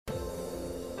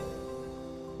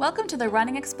Welcome to the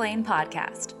Running Explained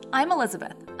podcast. I'm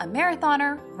Elizabeth, a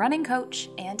marathoner, running coach,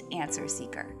 and answer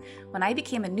seeker. When I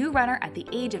became a new runner at the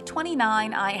age of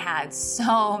 29, I had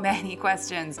so many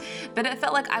questions, but it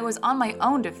felt like I was on my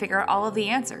own to figure out all of the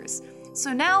answers.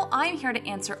 So now I'm here to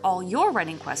answer all your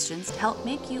running questions to help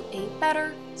make you a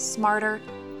better, smarter,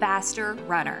 faster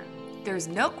runner. There's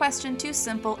no question too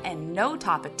simple and no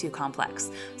topic too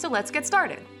complex. So let's get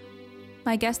started.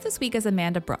 My guest this week is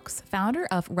Amanda Brooks, founder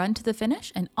of Run to the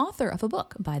Finish and author of a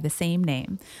book by the same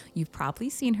name. You've probably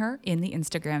seen her in the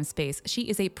Instagram space. She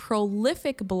is a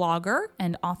prolific blogger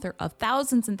and author of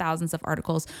thousands and thousands of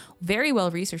articles, very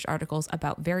well-researched articles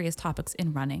about various topics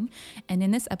in running. And in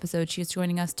this episode, she is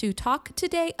joining us to talk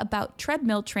today about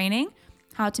treadmill training,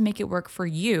 how to make it work for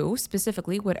you,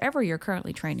 specifically whatever you're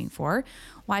currently training for,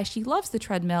 why she loves the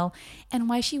treadmill, and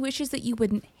why she wishes that you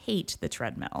wouldn't hate the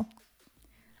treadmill.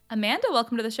 Amanda,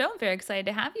 welcome to the show. I'm very excited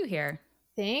to have you here.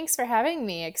 Thanks for having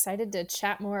me. Excited to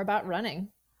chat more about running.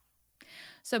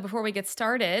 So before we get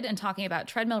started and talking about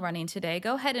treadmill running today,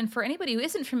 go ahead and for anybody who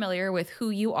isn't familiar with who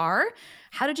you are,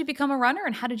 how did you become a runner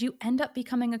and how did you end up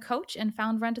becoming a coach and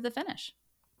found Run to the Finish?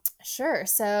 Sure.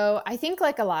 So I think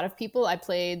like a lot of people, I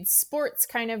played sports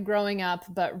kind of growing up,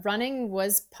 but running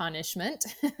was punishment.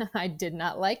 I did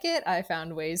not like it. I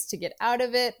found ways to get out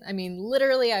of it. I mean,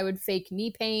 literally, I would fake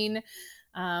knee pain,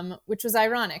 which was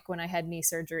ironic when I had knee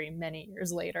surgery many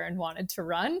years later and wanted to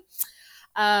run.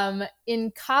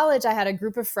 In college, I had a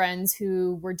group of friends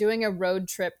who were doing a road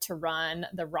trip to run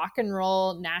the Rock and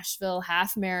Roll Nashville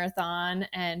Half Marathon,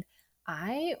 and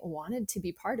I wanted to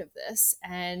be part of this.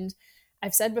 And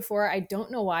I've said before, I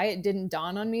don't know why it didn't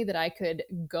dawn on me that I could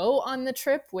go on the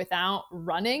trip without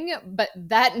running, but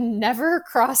that never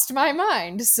crossed my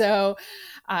mind. So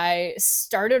I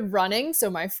started running.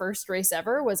 So my first race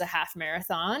ever was a half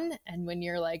marathon. And when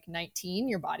you're like 19,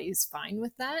 your body's fine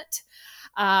with that.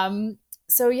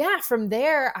 So yeah, from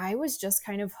there, I was just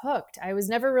kind of hooked. I was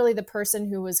never really the person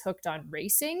who was hooked on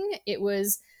racing. It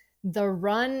was the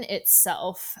run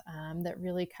itself that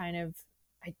really kind of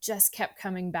I just kept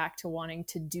coming back to wanting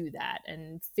to do that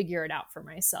and figure it out for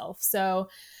myself. So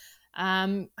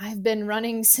I've been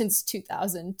running since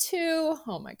 2002.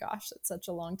 Oh my gosh, that's such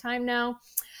a long time now.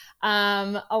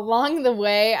 Along the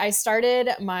way, I started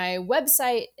my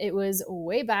website. It was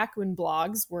way back when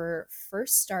blogs were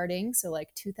first starting. So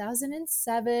like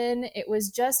 2007, it was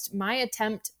just my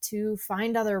attempt to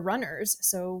find other runners.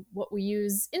 So what we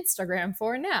use Instagram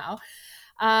for now.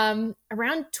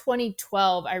 Around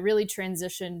 2012, I really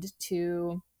transitioned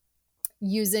to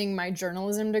using my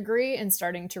journalism degree and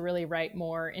starting to really write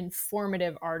more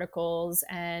informative articles.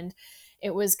 And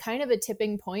it was kind of a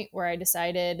tipping point where I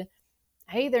decided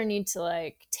I either need to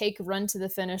like take Run to the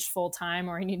Finish full time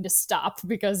or I need to stop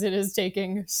because it is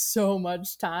taking so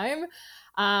much time.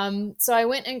 So I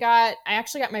went and I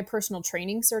actually got my personal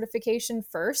training certification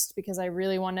first because I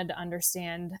really wanted to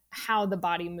understand how the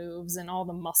body moves and all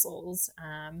the muscles.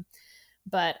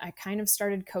 But I kind of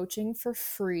started coaching for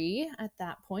free at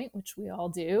that point, which we all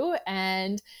do.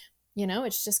 And, you know,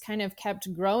 it's just kind of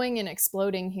kept growing and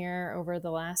exploding here over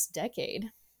the last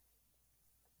decade.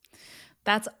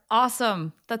 That's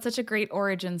awesome. That's such a great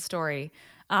origin story.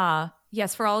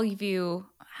 Yes, for all of you,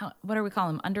 what do we call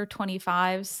them? Under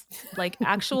 25s, like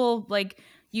actual, like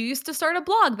you used to start a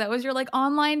blog. That was your like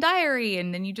online diary.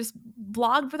 And then you just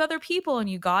blogged with other people and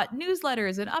you got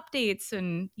newsletters and updates.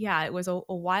 And yeah, it was a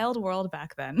wild world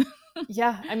back then.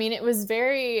 Yeah. I mean, it was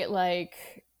very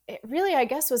like, it really, I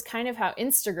guess, was kind of how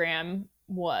Instagram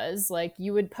was. Like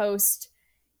you would post,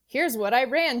 here's what I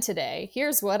ran today.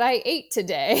 Here's what I ate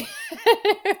today.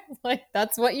 Like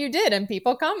that's what you did. And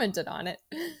people commented on it.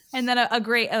 And then a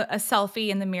selfie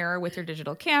in the mirror with your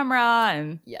digital camera.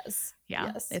 And yes.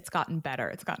 Yeah, yes. It's gotten better.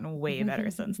 It's gotten way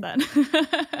better since then.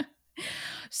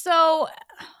 So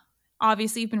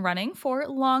obviously you've been running for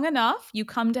long enough. You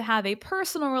come to have a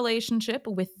personal relationship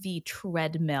with the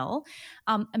treadmill.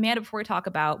 Amanda, before we talk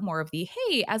about more of the,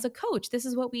 hey, as a coach, this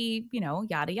is what we,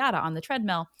 yada, yada on the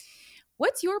treadmill.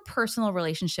 What's your personal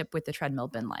relationship with the treadmill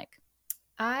been like?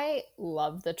 I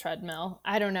love the treadmill.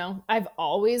 I don't know. I've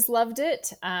always loved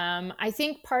it. I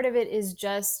think part of it is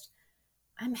just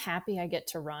I'm happy I get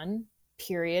to run,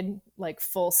 period, like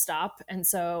full stop. And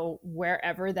so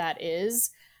wherever that is,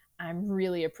 I'm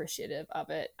really appreciative of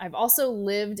it. I've also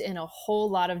lived in a whole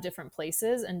lot of different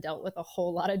places and dealt with a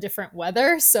whole lot of different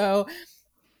weather. So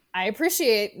I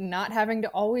appreciate not having to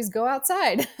always go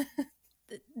outside.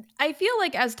 I feel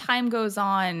like as time goes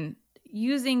on,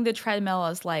 using the treadmill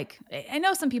as like, I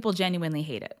know some people genuinely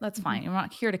hate it. That's fine. I'm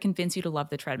not here to convince you to love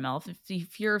the treadmill.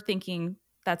 If you're thinking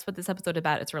that's what this episode is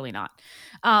about, it's really not.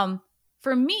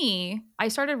 For me, I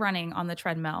started running on the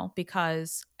treadmill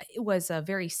because it was a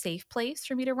very safe place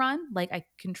for me to run. Like I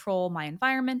could control my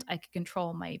environment, I could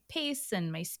control my pace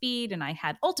and my speed, and I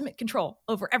had ultimate control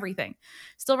over everything.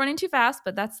 Still running too fast,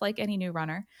 but that's like any new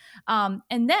runner.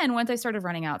 And then once I started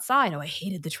running outside, I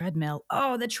hated the treadmill.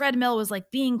 Oh, the treadmill was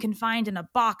like being confined in a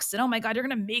box. And oh my God, you're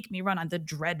going to make me run on the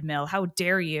treadmill. How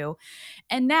dare you?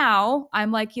 And now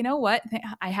I'm like, you know what?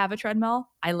 I have a treadmill.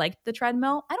 I like the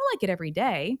treadmill. I don't like it every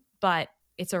day, but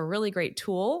it's a really great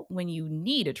tool when you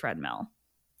need a treadmill.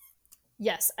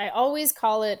 Yes, I always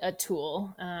call it a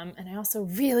tool. And I also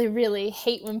really, really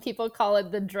hate when people call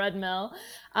it the treadmill,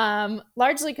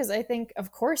 largely because I think,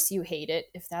 of course, you hate it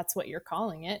if that's what you're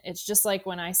calling it. It's just like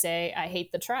when I say I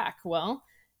hate the track. Well,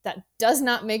 that does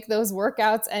not make those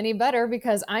workouts any better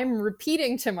because I'm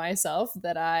repeating to myself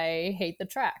that I hate the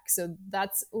track. So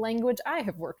that's language I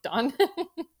have worked on.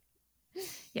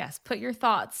 Yes, put your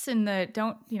thoughts in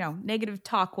the negative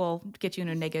talk will get you in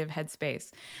a negative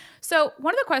headspace. So,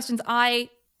 one of the questions I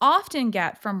often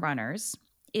get from runners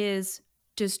is,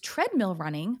 does treadmill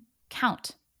running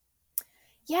count?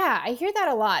 Yeah, I hear that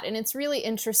a lot. And it's really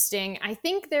interesting. I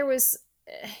think there was,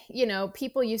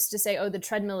 people used to say, oh, the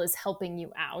treadmill is helping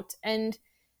you out. And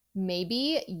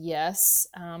maybe yes,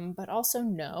 but also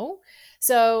no.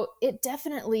 So it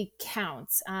definitely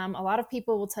counts. A lot of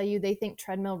people will tell you they think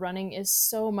treadmill running is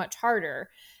so much harder.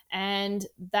 And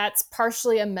that's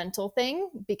partially a mental thing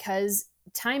because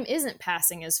time isn't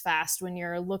passing as fast when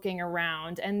you're looking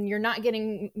around and you're not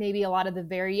getting maybe a lot of the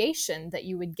variation that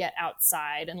you would get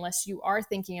outside unless you are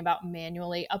thinking about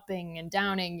manually upping and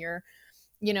downing your,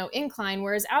 incline.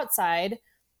 Whereas outside,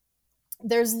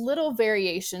 there's little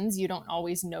variations you don't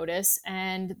always notice,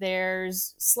 and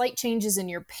there's slight changes in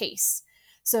your pace.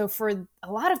 So for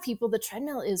a lot of people, the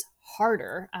treadmill is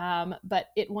harder, but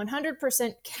it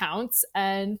 100% counts.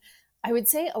 And I would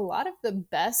say a lot of the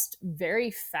best,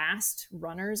 very fast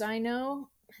runners I know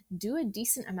do a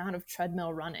decent amount of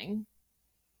treadmill running.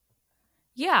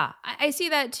 Yeah, I see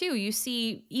that too. You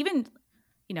see even,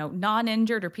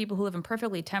 non-injured or people who live in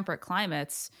perfectly temperate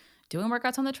climates doing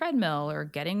workouts on the treadmill or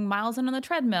getting miles in on the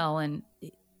treadmill. And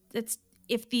it's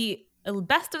if the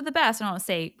best of the best, and I don't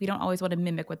say we don't always want to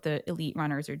mimic what the elite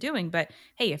runners are doing, but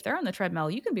hey, if they're on the treadmill,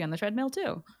 you can be on the treadmill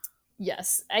too.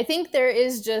 Yes, I think there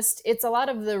is it's a lot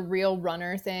of the real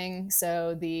runner thing.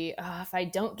 So if I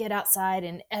don't get outside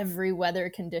in every weather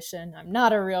condition, I'm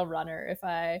not a real runner. If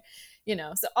I,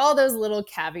 so all those little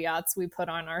caveats we put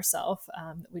on ourselves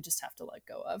that we just have to let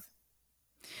go of.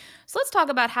 So let's talk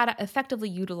about how to effectively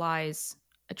utilize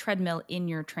a treadmill in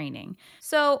your training.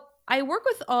 So I work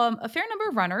with a fair number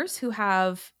of runners who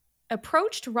have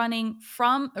approached running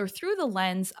from or through the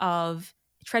lens of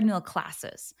treadmill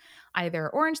classes, either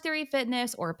Orange Theory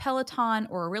Fitness or Peloton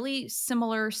or a really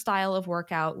similar style of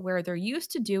workout where they're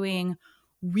used to doing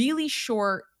really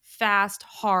short, fast,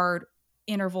 hard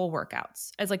interval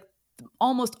workouts as like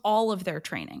almost all of their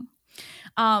training.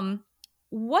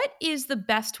 What is the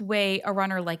best way a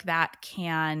runner like that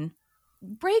can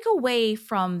break away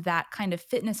from that kind of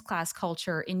fitness class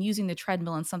culture in using the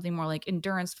treadmill in something more like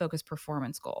endurance-focused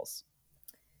performance goals?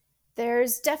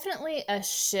 There's definitely a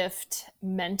shift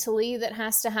mentally that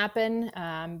has to happen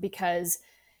because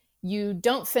you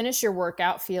don't finish your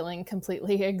workout feeling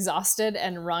completely exhausted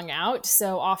and wrung out.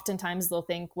 So oftentimes they'll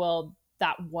think, well,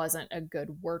 that wasn't a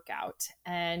good workout.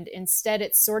 And instead,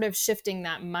 it's sort of shifting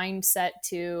that mindset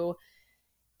to,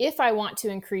 if I want to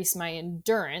increase my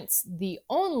endurance, the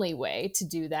only way to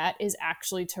do that is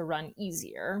actually to run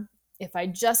easier. If I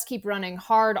just keep running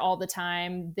hard all the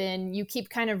time, then you keep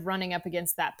kind of running up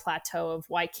against that plateau of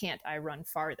why can't I run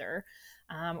farther?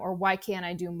 Or why can't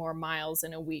I do more miles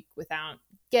in a week without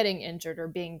getting injured or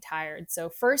being tired? So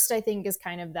first, I think is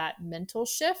kind of that mental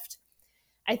shift.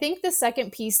 I think the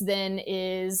second piece then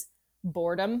is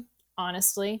boredom,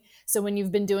 honestly. So when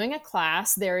you've been doing a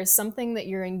class, there is something that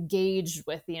you're engaged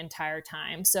with the entire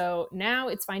time. So now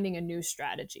it's finding a new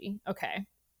strategy. Okay.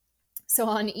 So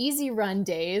on easy run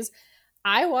days,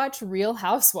 I watch Real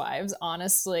Housewives,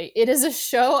 honestly. It is a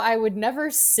show I would never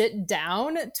sit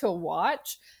down to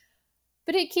watch,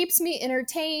 but it keeps me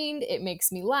entertained. It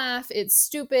makes me laugh. It's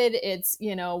stupid. It's,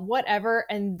 whatever.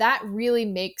 And that really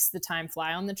makes the time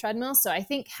fly on the treadmill. So I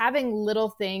think having little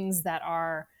things that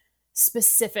are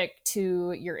specific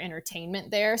to your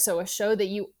entertainment there. So a show that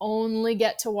you only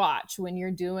get to watch when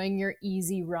you're doing your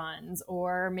easy runs,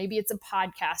 or maybe it's a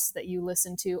podcast that you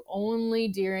listen to only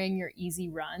during your easy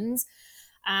runs.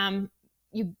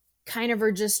 You kind of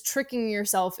are just tricking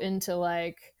yourself into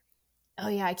like, oh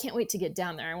yeah, I can't wait to get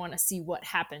down there. I want to see what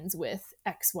happens with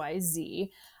XYZ.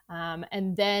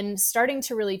 And then starting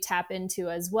to really tap into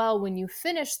as well, when you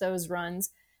finish those runs,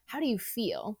 how do you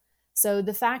feel? So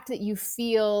the fact that you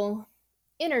feel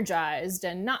energized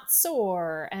and not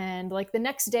sore, and like the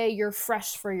next day you're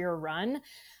fresh for your run,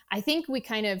 I think we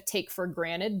kind of take for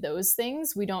granted those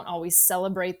things. We don't always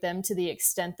celebrate them to the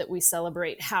extent that we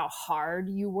celebrate how hard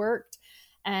you worked.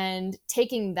 And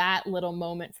taking that little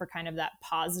moment for kind of that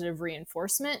positive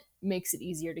reinforcement makes it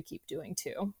easier to keep doing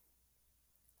too.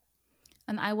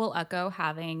 And I will echo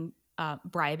having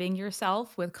bribing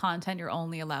yourself with content you're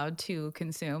only allowed to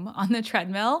consume on the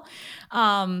treadmill.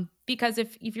 Because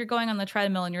if you're going on the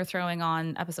treadmill and you're throwing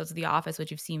on episodes of The Office, which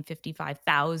you've seen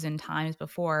 55,000 times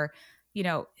before,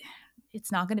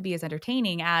 it's not going to be as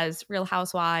entertaining as Real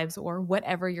Housewives or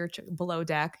whatever your Below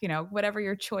Deck, whatever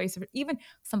your choice, even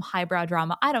some highbrow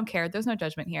drama. I don't care. There's no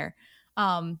judgment here.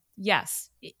 Yes,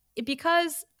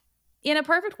 because in a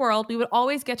perfect world, we would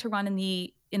always get to run in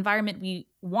the environment we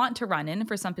want to run in.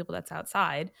 For some people, that's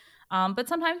outside. But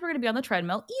sometimes we're going to be on the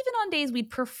treadmill, even on days we'd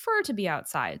prefer to be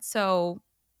outside. So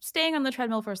staying on the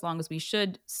treadmill for as long as we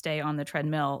should stay on the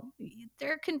treadmill,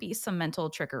 there can be some mental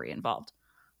trickery involved.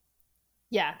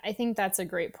 Yeah, I think that's a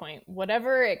great point.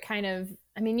 Whatever it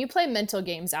you play mental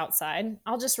games outside.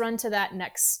 I'll just run to that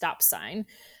next stop sign.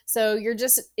 So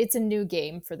it's a new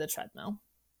game for the treadmill.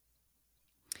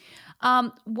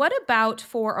 What about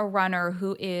for a runner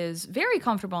who is very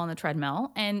comfortable on the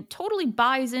treadmill and totally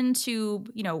buys into,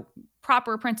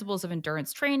 proper principles of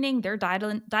endurance training? They're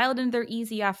dialed into their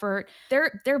easy effort.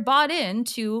 They're bought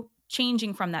into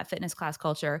changing from that fitness class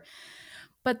culture,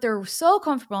 but they're so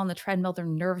comfortable on the treadmill, they're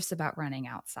nervous about running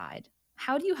outside.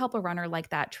 How do you help a runner like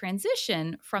that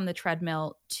transition from the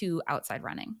treadmill to outside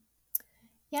running?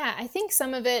 Yeah, I think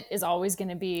some of it is always going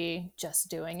to be just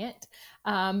doing it.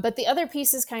 But the other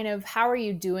piece is kind of, how are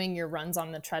you doing your runs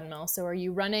on the treadmill? So are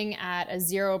you running at a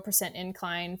 0%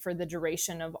 incline for the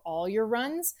duration of all your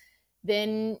runs?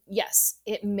 Then yes,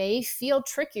 it may feel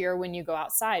trickier when you go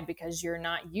outside because you're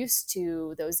not used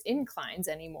to those inclines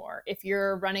anymore. If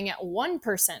you're running at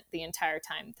 1% the entire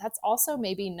time, that's also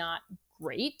maybe not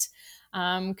great,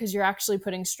 because you're actually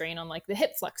putting strain on like the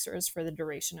hip flexors for the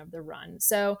duration of the run.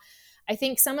 So I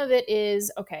think some of it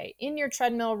is, okay, in your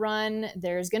treadmill run,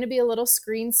 there's going to be a little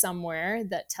screen somewhere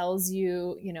that tells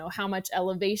you, how much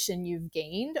elevation you've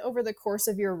gained over the course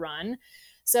of your run.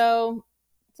 So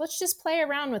let's just play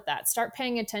around with that. Start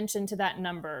paying attention to that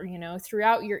number,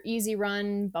 throughout your easy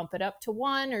run, bump it up to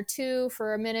 1 or 2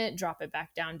 for a minute, drop it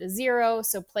back down to 0.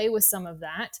 So play with some of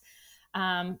that.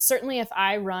 Certainly if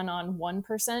I run on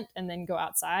 1% and then go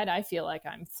outside, I feel like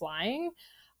I'm flying.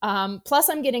 Plus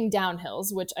I'm getting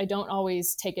downhills, which I don't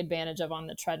always take advantage of on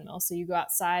the treadmill. So you go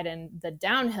outside and the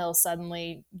downhill,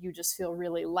 suddenly you just feel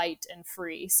really light and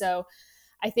free. So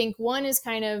I think one is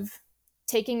kind of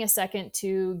taking a second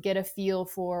to get a feel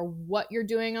for what you're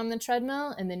doing on the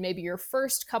treadmill. And then maybe your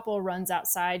first couple runs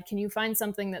outside, can you find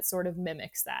something that sort of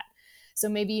mimics that? So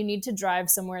maybe you need to drive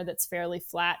somewhere that's fairly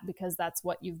flat because that's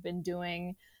what you've been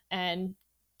doing, and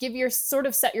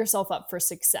set yourself up for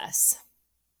success.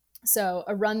 So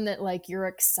a run that like you're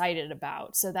excited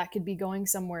about. So that could be going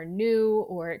somewhere new,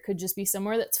 or it could just be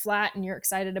somewhere that's flat and you're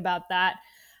excited about that.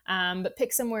 But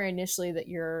pick somewhere initially that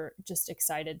you're just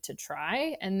excited to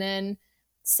try, and then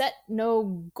set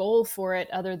no goal for it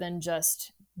other than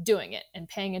just doing it and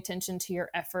paying attention to your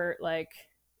effort. Like,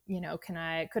 could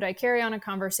I carry on a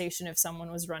conversation if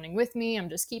someone was running with me? I'm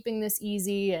just keeping this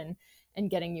easy and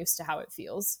getting used to how it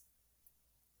feels.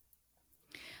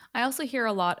 I also hear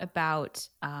a lot about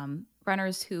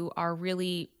runners who are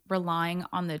really relying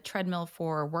on the treadmill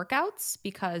for workouts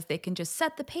because they can just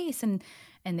set the pace and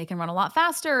they can run a lot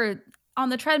faster on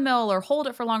the treadmill or hold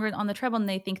it for longer on the treadmill than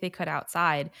they think they could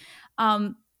outside.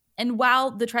 And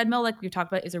while the treadmill, like we've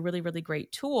talked about, is a really, really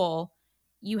great tool,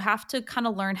 you have to kind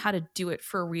of learn how to do it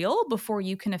for real before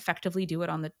you can effectively do it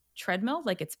on the treadmill.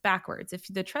 Like, it's backwards. If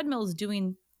the treadmill is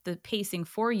doing the pacing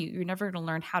for you, you're never going to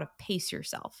learn how to pace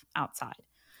yourself outside.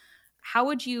 How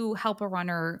would you help a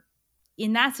runner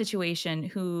in that situation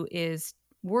who is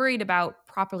worried about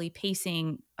properly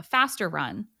pacing a faster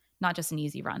run, not just an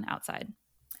easy run outside?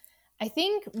 I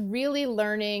think really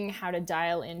learning how to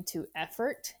dial into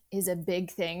effort is a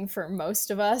big thing for most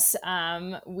of us.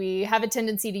 We have a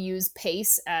tendency to use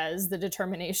pace as the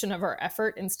determination of our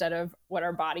effort instead of what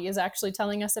our body is actually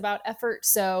telling us about effort.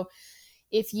 So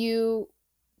if you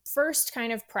first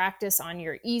kind of practice on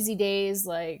your easy days,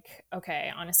 like,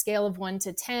 okay, on a scale of 1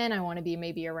 to 10, I want to be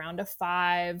maybe around a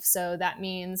 5. So that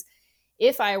means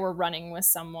if I were running with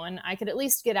someone, I could at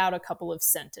least get out a couple of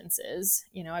sentences.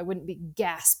 I wouldn't be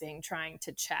gasping trying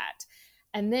to chat.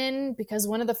 And then, because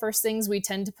one of the first things we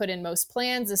tend to put in most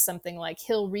plans is something like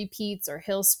hill repeats or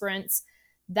hill sprints,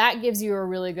 that gives you a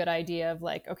really good idea of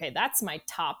like, okay, that's my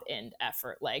top end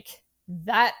effort. Like,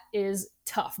 that is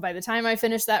tough. By the time I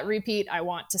finish that repeat, I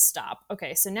want to stop.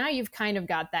 Okay, so now you've kind of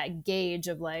got that gauge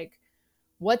of like,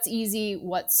 what's easy,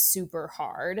 what's super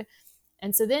hard.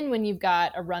 And so then when you've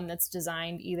got a run that's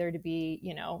designed either to be,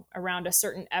 you know, around a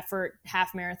certain effort,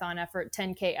 half marathon effort,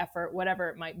 10K effort, whatever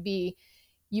it might be,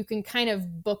 you can kind of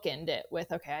bookend it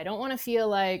with, okay, I don't want to feel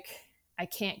like I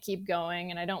can't keep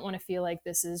going, and I don't want to feel like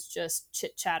this is just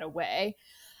chit chat away.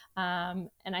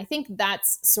 And I think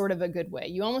that's sort of a good way.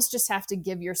 You almost just have to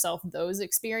give yourself those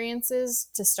experiences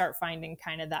to start finding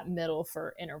kind of that middle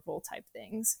for interval type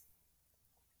things.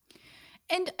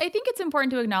 And I think it's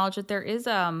important to acknowledge that there is,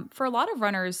 for a lot of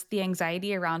runners, the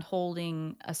anxiety around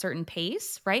holding a certain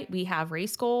pace, right? We have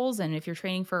race goals. And if you're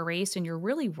training for a race and you're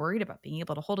really worried about being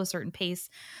able to hold a certain pace,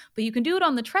 but you can do it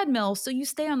on the treadmill, so you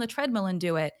stay on the treadmill and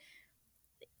do it.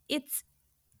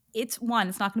 It's one,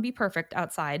 it's not going to be perfect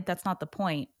outside. That's not the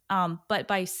point. But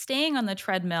by staying on the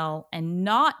treadmill and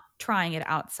not trying it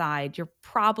outside, you're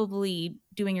probably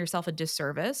doing yourself a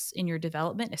disservice in your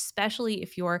development, especially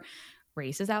if your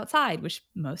race is outside, which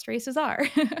most races are.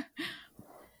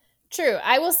 True.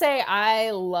 I will say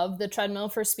I love the treadmill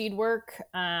for speed work.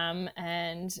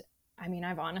 And I mean,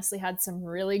 I've honestly had some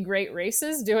really great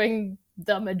races doing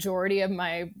the majority of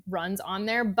my runs on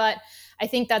there, but I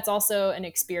think that's also an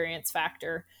experience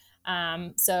factor.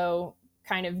 So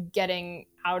kind of getting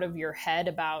out of your head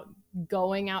about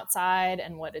going outside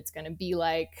and what it's going to be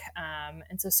like.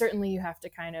 And so certainly you have to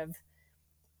kind of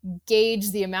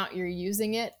gauge the amount you're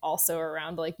using it also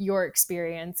around like your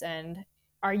experience, and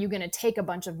are you going to take a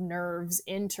bunch of nerves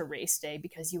into race day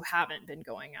because you haven't been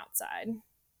going outside?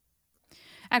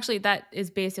 Actually, that is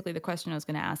basically the question I was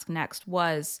going to ask next,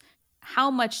 was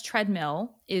how much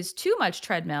treadmill is too much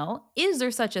treadmill? Is there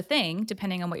such a thing,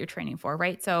 depending on what you're training for,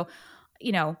 right? So,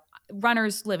 you know,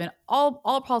 runners live in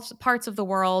all parts of the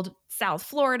world, South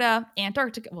Florida,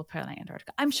 Antarctica. Well, probably not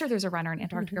Antarctica. I'm sure there's a runner in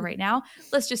Antarctica right now.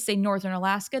 Let's just say Northern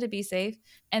Alaska to be safe.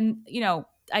 And, you know,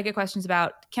 I get questions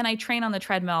about, can I train on the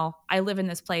treadmill? I live in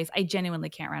this place. I genuinely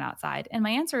can't run outside. And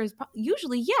my answer is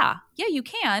usually, yeah, you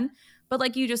can. But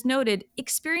like you just noted,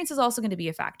 experience is also going to be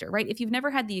a factor, right? If you've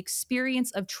never had the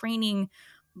experience of training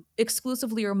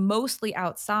exclusively or mostly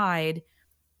outside,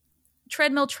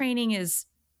 treadmill training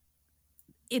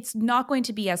it's not going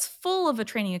to be as full of a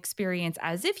training experience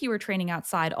as if you were training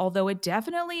outside, although it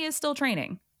definitely is still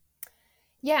training.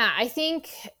 Yeah, I think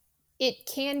it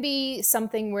can be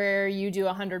something where you do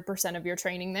 100% of your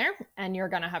training there and you're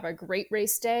going to have a great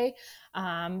race day.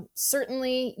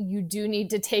 Certainly, you do need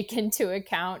to take into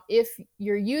account if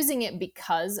you're using it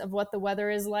because of what the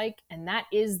weather is like, and that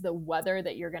is the weather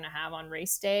that you're going to have on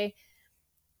race day,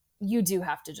 you do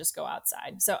have to just go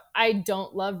outside. So I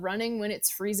don't love running when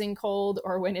it's freezing cold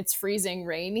or when it's freezing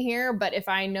rain here. But if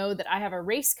I know that I have a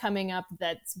race coming up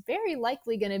that's very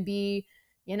likely going to be,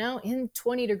 you know, in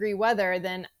 20-degree weather,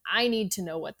 then I need to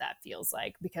know what that feels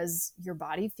like, because your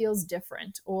body feels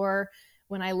different. Or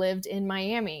when I lived in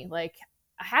Miami, like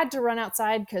I had to run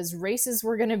outside because races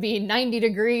were going to be 90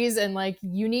 degrees, and like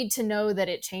you need to know that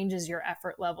it changes your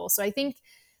effort level. So I think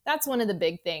that's one of the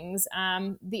big things.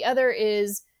 The other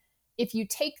is, if you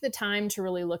take the time to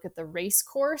really look at the race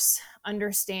course,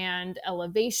 understand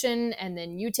elevation, and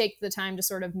then you take the time to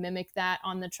sort of mimic that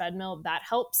on the treadmill, that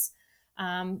helps.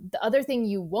 The other thing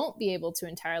you won't be able to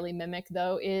entirely mimic,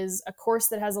 though, is a course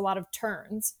that has a lot of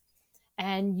turns,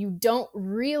 and you don't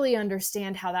really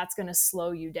understand how that's going to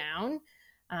slow you down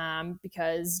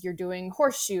because you're doing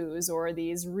horseshoes or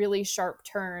these really sharp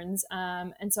turns.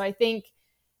 And so I think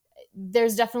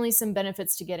there's definitely some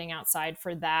benefits to getting outside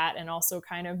for that. And also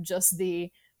kind of just you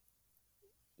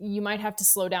might have to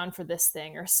slow down for this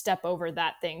thing or step over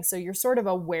that thing. So your sort of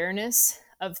awareness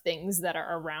of things that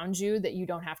are around you that you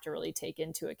don't have to really take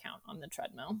into account on the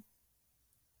treadmill.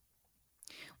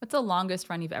 What's the longest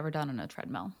run you've ever done on a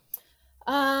treadmill?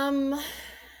 I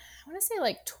want to say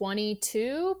like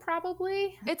 22,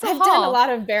 probably. I've done a lot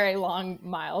of very long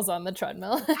miles on the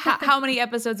treadmill. How many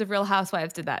episodes of Real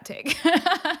Housewives did that take?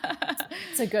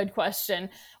 It's a good question.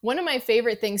 One of my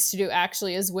favorite things to do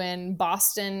actually is when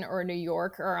Boston or New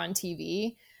York are on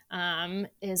TV,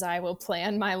 is I will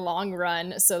plan my long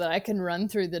run so that I can run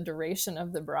through the duration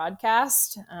of the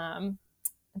broadcast.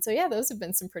 And so, yeah, those have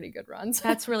been some pretty good runs.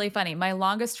 That's really funny. My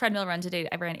longest treadmill run to date,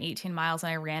 I ran 18 miles,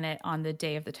 and I ran it on the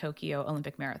day of the Tokyo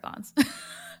Olympic marathons.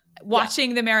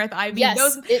 Watching the marathon. I mean,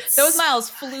 yes, those miles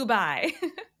flew by.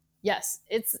 Yes,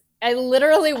 it's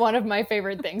literally one of my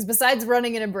favorite things. Besides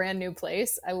running in a brand new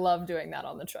place, I love doing that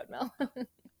on the treadmill.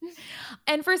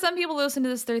 And for some people listen to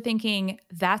this, they're thinking,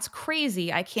 that's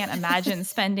crazy. I can't imagine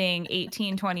spending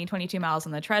 18, 20, 22 miles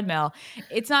on the treadmill.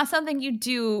 It's not something you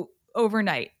do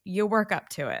overnight. You work up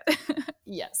to it.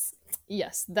 Yes.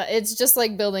 Yes. It's just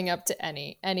like building up to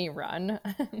any run.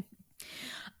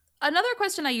 Another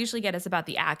question I usually get is about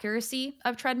the accuracy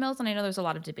of treadmills. And I know there's a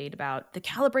lot of debate about the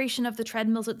calibration of the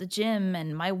treadmills at the gym.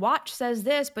 And my watch says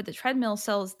this, but the treadmill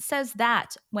says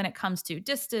that when it comes to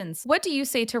distance. What do you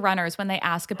say to runners when they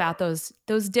ask about those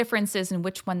differences and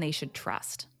which one they should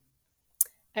trust?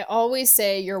 I always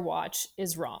say your watch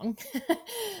is wrong.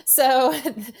 So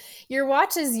your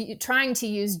watch is trying to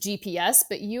use GPS,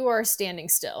 but you are standing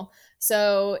still.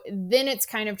 So then it's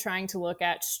kind of trying to look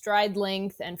at stride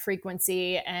length and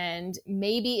frequency. And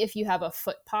maybe if you have a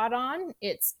foot pod on,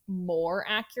 it's more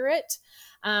accurate.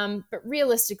 But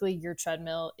realistically, your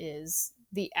treadmill is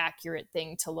the accurate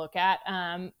thing to look at.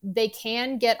 They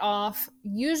can get off.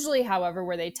 Usually, however,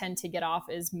 where they tend to get off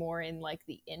is more in like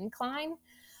the incline.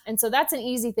 And so that's an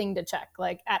easy thing to check.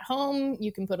 Like at home,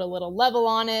 you can put a little level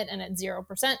on it, and at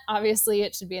 0%, obviously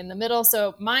it should be in the middle.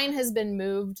 So mine has been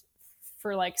moved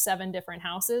for like 7 different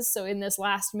houses. So in this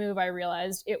last move, I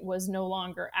realized it was no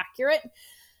longer accurate.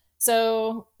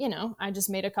 So, I just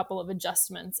made a couple of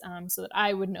adjustments so that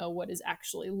I would know what is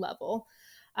actually level.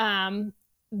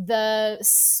 The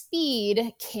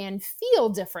speed can feel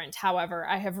different, however,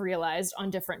 I have realized on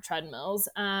different treadmills.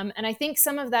 And I think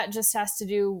some of that just has to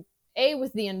do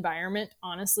with the environment,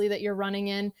 honestly, that you're running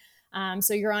in.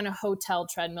 So you're on a hotel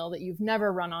treadmill that you've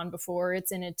never run on before.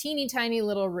 It's in a teeny tiny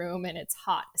little room and it's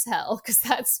hot as hell because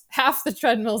that's half the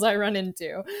treadmills I run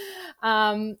into.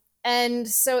 And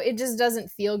so it just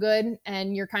doesn't feel good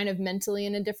and you're kind of mentally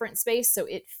in a different space. So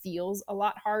it feels a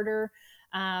lot harder.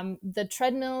 The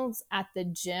treadmills at the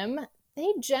gym,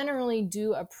 they generally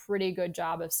do a pretty good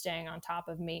job of staying on top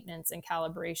of maintenance and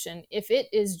calibration. If it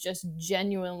is just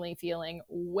genuinely feeling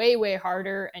way, way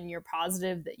harder and you're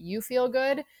positive that you feel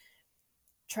good,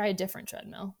 try a different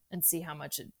treadmill and see how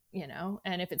much it,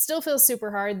 and if it still feels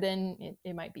super hard, then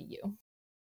it might be you.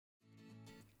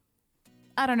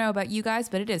 I don't know about you guys,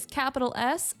 but it is capital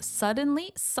S,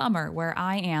 suddenly summer where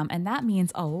I am, and that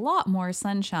means a lot more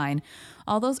sunshine.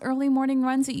 All those early morning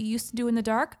runs that you used to do in the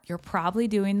dark, you're probably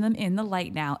doing them in the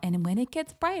light now, and when it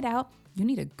gets bright out, you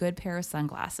need a good pair of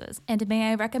sunglasses. And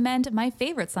may I recommend my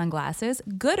favorite sunglasses,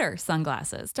 Gooder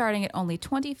sunglasses. Starting at only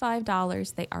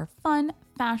 $25, they are fun,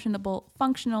 fashionable,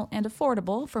 functional, and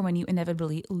affordable for when you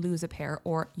inevitably lose a pair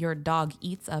or your dog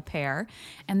eats a pair.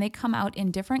 And they come out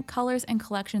in different colors and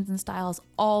collections and styles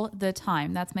all the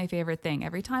time. That's my favorite thing.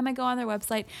 Every time I go on their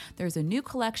website, there's a new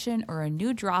collection or a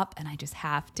new drop, and I just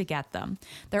have to get them.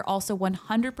 They're also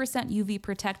 100% UV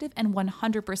protective and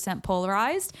 100%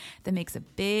 polarized. That makes a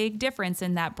big difference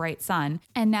in that bright sun.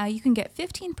 And now you can get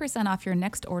 15% off your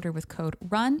next order with code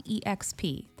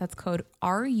RUNEXP. That's code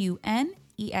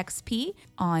RUNEXP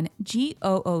on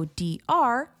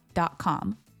GOODR.com.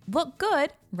 Look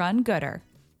good, run gooder.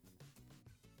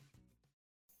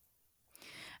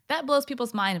 That blows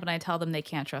people's mind when I tell them they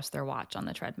can't trust their watch on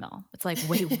the treadmill. It's like,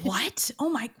 wait, what? Oh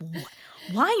my,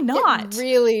 why not?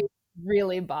 It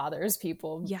really bothers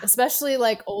people, Yeah. Especially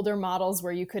like older models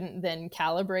where you couldn't then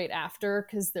calibrate after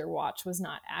because their watch was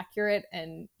not accurate.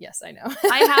 And yes, I know.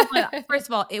 I have one. First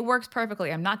of all, it works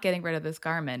perfectly. I'm not getting rid of this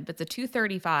Garmin, but it's a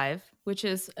 235, which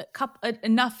is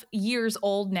enough years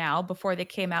old now before they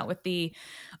came out with the,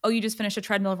 you just finished a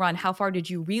treadmill run. How far did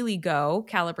you really go?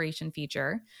 Calibration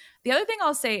feature. The other thing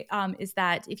I'll say is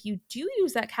that if you do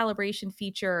use that calibration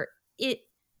feature, it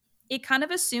kind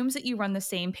of assumes that you run the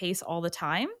same pace all the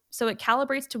time. So it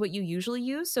calibrates to what you usually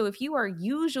use. So if you are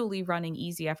usually running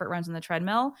easy effort runs on the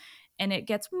treadmill and it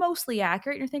gets mostly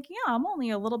accurate, you're thinking, I'm only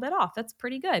a little bit off. That's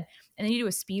pretty good. And then you do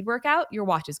a speed workout, your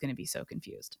watch is going to be so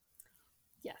confused.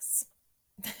 Yes.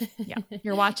 Yeah.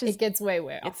 Your watch is, it gets way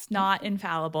off. It's not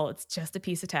infallible. It's just a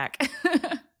piece of tech.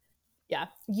 Yeah.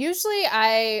 Usually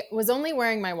I was only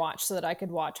wearing my watch so that I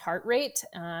could watch heart rate.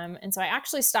 And so I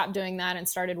actually stopped doing that and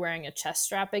started wearing a chest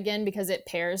strap again because it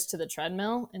pairs to the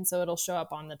treadmill. And so it'll show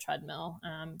up on the treadmill.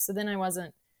 So then I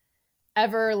wasn't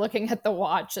ever looking at the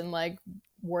watch and like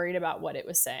worried about what it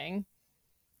was saying.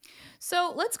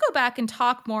 So let's go back and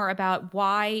talk more about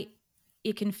why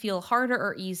it can feel harder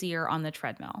or easier on the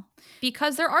treadmill.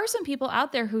 Because there are some people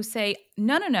out there who say,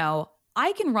 no,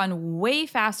 I can run way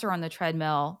faster on the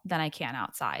treadmill than I can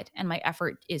outside. And my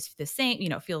effort is the same,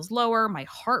 feels lower. My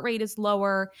heart rate is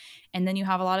lower. And then you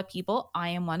have a lot of people, I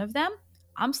am one of them.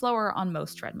 I'm slower on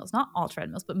most treadmills, not all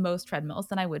treadmills, but most treadmills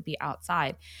than I would be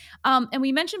outside. And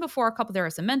we mentioned before there are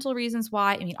some mental reasons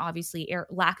why. I mean, obviously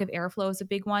lack of airflow is a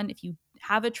big one. If you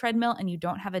have a treadmill and you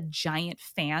don't have a giant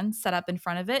fan set up in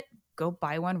front of it, go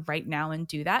buy one right now and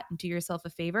do that and do yourself a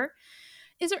favor.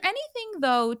 Is there anything,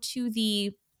 though, to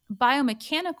the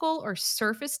biomechanical or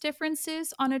surface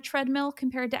differences on a treadmill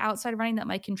compared to outside running that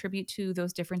might contribute to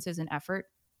those differences in effort?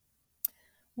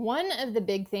 One of the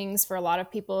big things for a lot of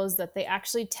people is that they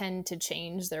actually tend to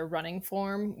change their running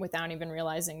form without even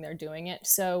realizing they're doing it.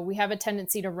 So we have a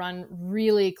tendency to run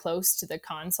really close to the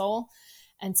console.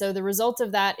 And so the result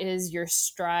of that is your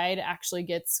stride actually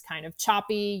gets kind of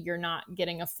choppy. You're not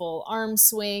getting a full arm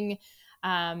swing.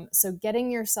 So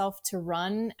getting yourself to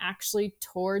run actually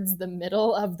towards the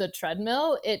middle of the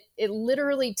treadmill, it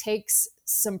literally takes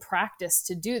some practice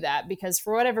to do that, because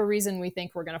for whatever reason, we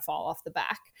think we're going to fall off the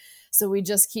back. So we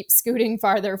just keep scooting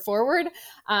farther forward.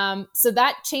 So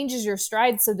that changes your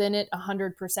stride. So then it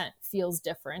 100% feels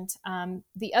different.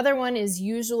 The other one is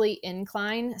usually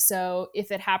incline. So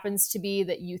if it happens to be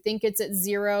that you think it's at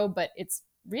 0, but it's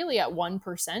really at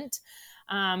 1%,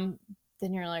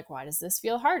 then you're like, why does this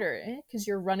feel harder? Because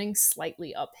you're running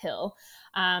slightly uphill.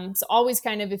 So always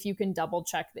kind of, if you can double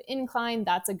check the incline,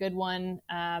 that's a good one.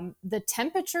 The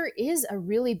temperature is a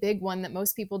really big one that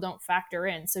most people don't factor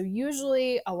in. So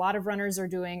usually a lot of runners are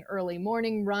doing early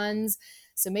morning runs.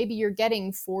 So maybe you're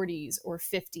getting 40s or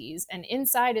 50s, and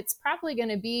inside it's probably going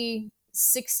to be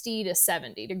 60 to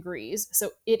 70 degrees.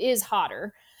 So it is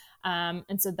hotter.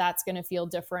 And so that's going to feel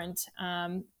different.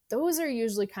 Those are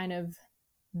usually kind of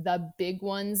the big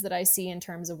ones that I see in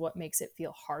terms of what makes it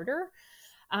feel harder.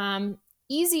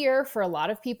 Easier for a lot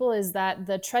of people is that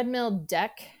the treadmill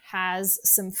deck has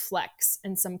some flex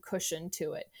and some cushion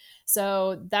to it.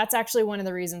 So that's actually one of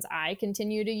the reasons I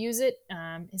continue to use it,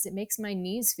 is it makes my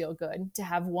knees feel good to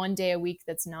have one day a week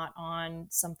that's not on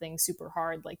something super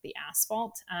hard like the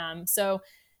asphalt. So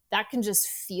that can just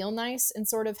feel nice and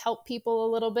sort of help people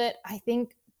a little bit. I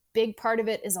think big part of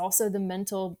it is also the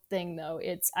mental thing, though.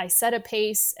 It's I set a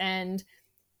pace and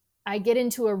I get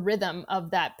into a rhythm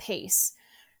of that pace.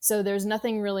 So there's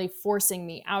nothing really forcing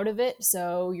me out of it.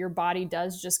 So your body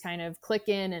does just kind of click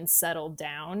in and settle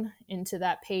down into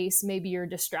that pace. Maybe you're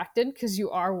distracted because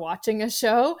you are watching a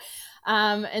show.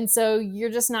 And so you're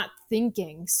just not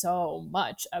thinking so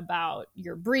much about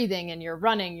your breathing and your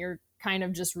running. You're kind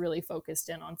of just really focused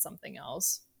in on something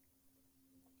else.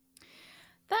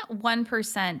 That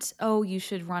 1%, oh, you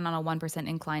should run on a 1%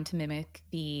 incline to mimic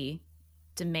the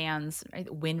demands, right,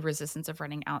 wind resistance of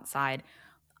running outside.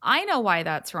 I know why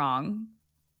that's wrong.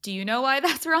 Do you know why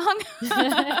that's wrong?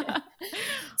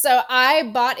 So I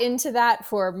bought into that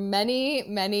for many,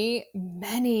 many,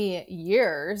 many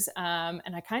years. And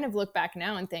I kind of look back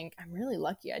now and think, I'm really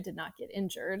lucky I did not get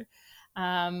injured.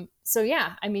 So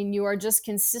yeah, I mean, you are just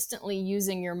consistently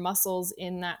using your muscles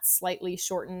in that slightly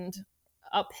shortened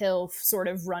uphill sort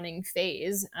of running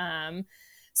phase.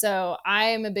 So I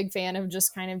am a big fan of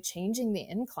just kind of changing the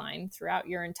incline throughout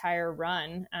your entire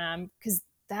run, because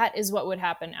that is what would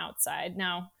happen outside.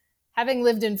 Now, having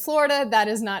lived in Florida, that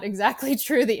is not exactly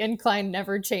true. The incline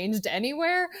never changed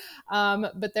anywhere,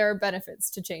 but there are benefits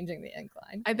to changing the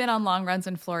incline. I've been on long runs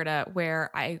in Florida where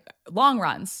I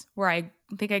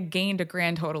think I gained a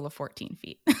grand total of 14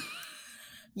 feet.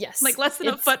 Yes. Like less than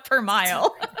a foot per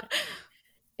mile.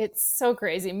 It's so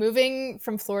crazy. Moving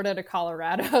from Florida to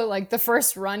Colorado, like the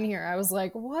first run here, I was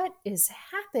like, what is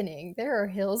happening? There are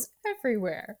hills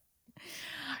everywhere.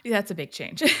 That's a big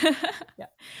change.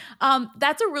 Yeah.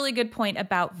 That's a really good point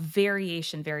about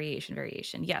variation.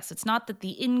 Yes, it's not that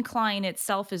the incline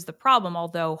itself is the problem,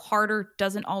 although harder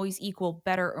doesn't always equal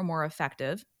better or more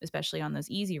effective, especially on those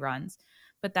easy runs.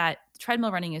 But that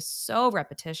treadmill running is so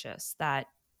repetitious that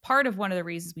part of one of the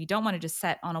reasons we don't want to just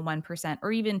set on a 1%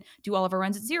 or even do all of our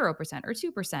runs at 0% or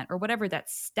 2% or whatever that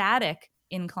static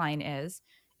incline is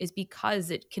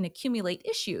because it can accumulate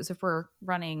issues if we're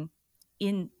running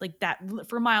in like that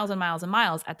for miles and miles and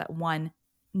miles at that one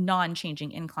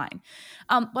non-changing incline.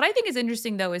 What I think is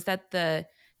interesting, though, is that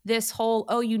this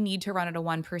whole, you need to run at a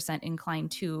 1% incline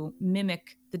to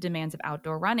mimic the demands of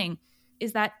outdoor running,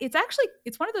 is that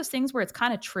it's one of those things where it's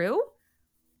kind of true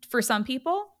for some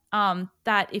people,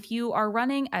 that if you are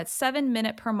running at 7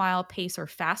 minute per mile pace or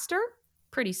faster,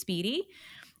 pretty speedy,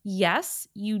 yes,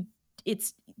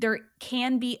 there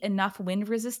can be enough wind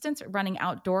resistance running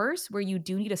outdoors where you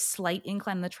do need a slight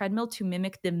incline on the treadmill to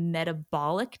mimic the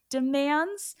metabolic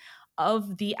demands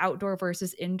of the outdoor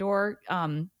versus indoor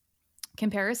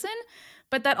comparison.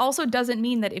 But that also doesn't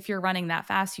mean that if you're running that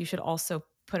fast, you should also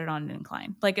put it on an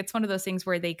incline. Like it's one of those things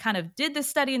where they kind of did this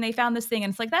study and they found this thing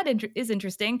and it's like, that is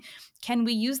interesting. Can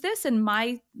we use this? And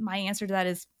my answer to that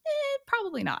is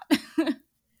probably not.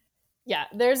 Yeah,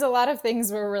 there's a lot of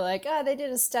things where we're like, they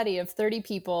did a study of 30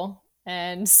 people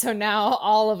And so now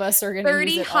all of us are going to use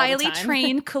 30 it all the highly time.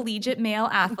 trained collegiate male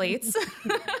athletes.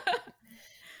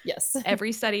 Yes.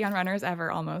 Every study on runners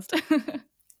ever, almost.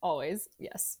 Always.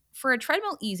 Yes. For a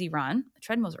treadmill easy run,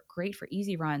 treadmills are great for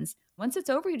easy runs. Once it's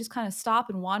over, you just kind of stop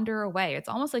and wander away. It's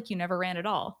almost like you never ran at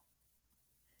all.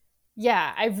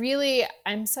 Yeah,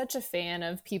 I'm such a fan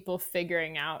of people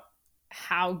figuring out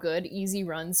how good easy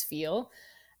runs feel.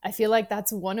 I feel like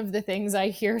that's one of the things I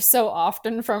hear so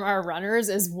often from our runners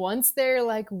is once they're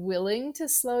like willing to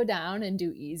slow down and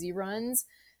do easy runs,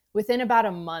 within about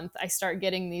a month, I start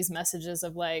getting these messages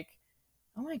of like,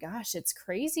 oh my gosh, it's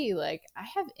crazy. Like I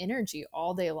have energy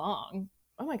all day long.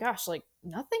 Oh my gosh, like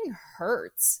nothing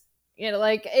hurts.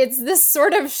 Like it's this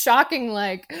sort of shocking,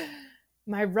 like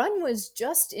my run was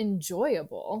just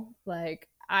enjoyable. Like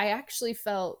I actually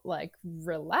felt like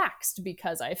relaxed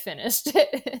because I finished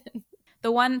it.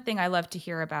 The one thing I love to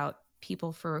hear about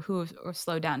people who have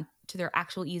slowed down to their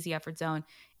actual easy effort zone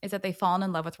is that they've fallen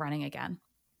in love with running again.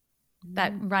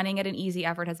 That running at an easy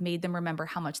effort has made them remember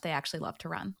how much they actually love to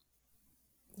run.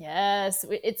 Yes,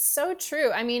 it's so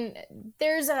true. I mean,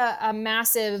 there's a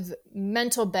massive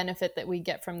mental benefit that we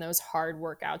get from those hard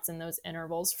workouts and those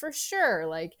intervals for sure.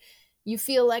 Like you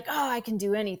feel like, oh, I can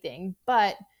do anything,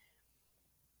 but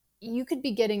you could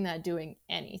be getting that doing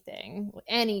anything,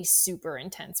 any super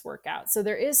intense workout. So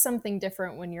there is something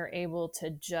different when you're able to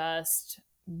just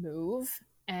move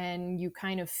and you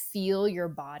kind of feel your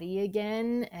body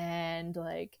again and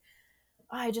like,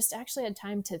 oh, I just actually had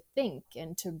time to think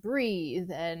and to breathe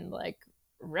and like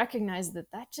recognize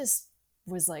that that just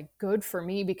was like good for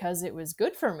me because it was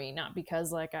good for me, not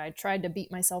because like I tried to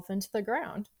beat myself into the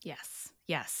ground. Yes.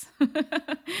 Yes.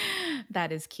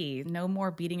 That is key. No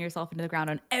more beating yourself into the ground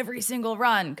on every single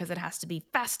run because it has to be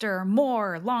faster,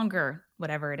 more, longer,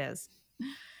 whatever it is.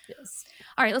 Yes.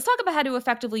 All right, let's talk about how to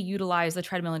effectively utilize the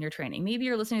treadmill in your training. Maybe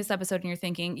you're listening to this episode and you're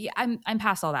thinking, yeah, I'm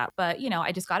past all that, but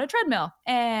I just got a treadmill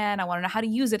and I want to know how to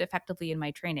use it effectively in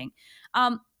my training.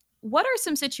 What are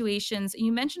some situations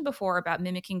you mentioned before about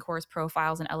mimicking course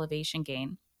profiles and elevation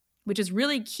gain, which is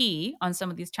really key on some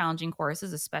of these challenging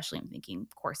courses, especially I'm thinking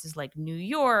courses like New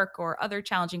York or other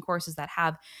challenging courses that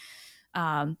have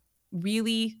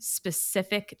really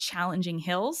specific challenging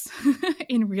hills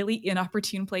in really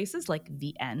inopportune places like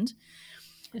the end.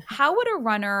 How would a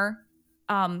runner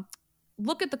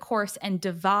look at the course and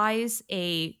devise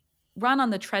a run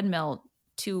on the treadmill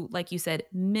to, like you said,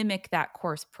 mimic that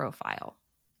course profile?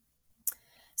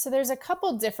 So there's a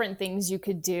couple different things you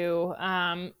could do.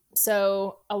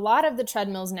 So a lot of the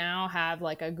treadmills now have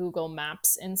like a Google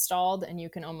Maps installed and you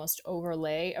can almost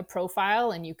overlay a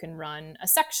profile and you can run a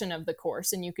section of the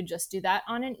course and you could just do that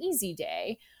on an easy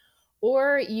day.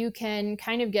 Or you can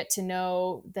kind of get to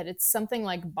know that it's something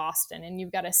like Boston and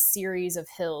you've got a series of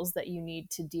hills that you need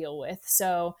to deal with.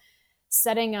 So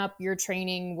setting up your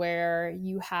training where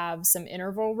you have some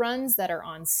interval runs that are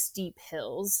on steep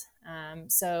hills.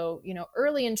 So,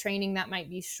 early in training, that might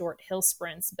be short hill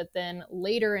sprints, but then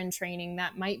later in training,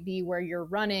 that might be where you're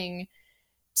running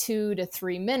 2 to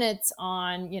 3 minutes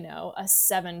on, a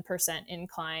 7%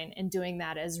 incline and doing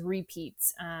that as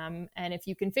repeats. And if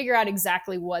you can figure out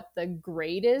exactly what the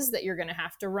grade is that you're going to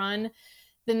have to run,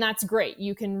 then that's great.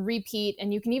 You can repeat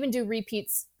and you can even do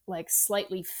repeats like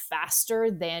slightly faster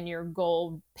than your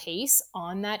goal pace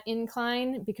on that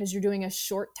incline because you're doing a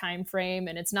short time frame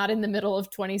and it's not in the middle of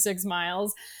 26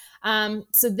 miles.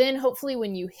 So then hopefully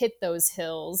when you hit those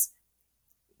hills,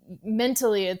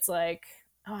 mentally it's like,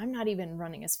 oh, I'm not even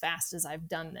running as fast as I've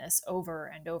done this over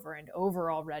and over and over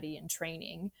already in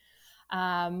training.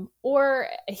 Or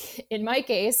in my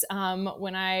case,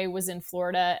 when I was in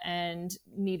Florida and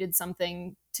needed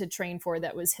something to train for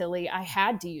that was hilly, I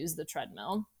had to use the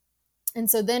treadmill. And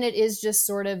so then it is just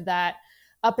sort of that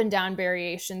up and down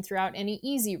variation throughout any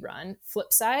easy run.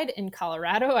 Flip side, in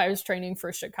Colorado, I was training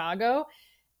for Chicago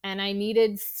and I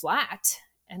needed flat.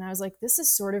 And I was like, this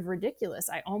is sort of ridiculous.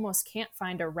 I almost can't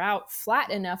find a route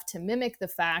flat enough to mimic the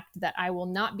fact that I will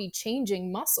not be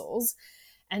changing muscles.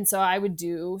 And so I would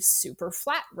do super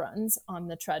flat runs on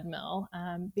the treadmill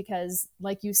because,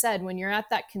 like you said, when you're at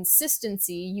that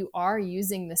consistency, you are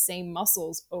using the same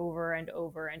muscles over and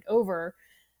over and over.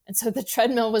 And so the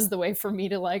treadmill was the way for me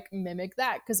to like mimic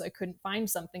that because I couldn't find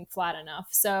something flat enough.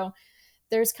 So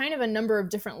there's kind of a number of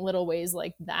different little ways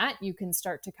like that you can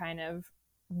start to kind of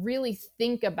really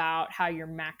think about how you're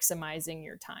maximizing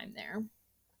your time there.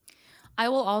 I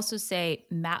will also say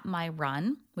Map My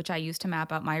Run, which I use to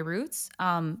map out my routes.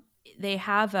 They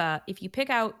have if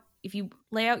you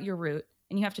lay out your route,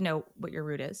 and you have to know what your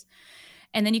route is,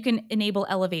 and then you can enable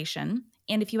elevation.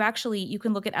 And if you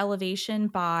can look at elevation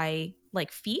by like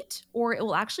feet, or it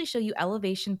will actually show you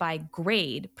elevation by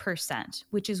grade percent,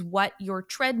 which is what your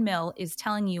treadmill is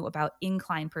telling you about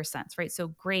incline percents, right? So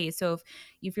grade. So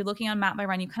if you're looking on Map My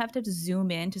Run, you kind of have to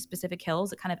zoom in to specific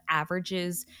hills. It kind of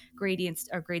averages gradients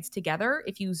or grades together.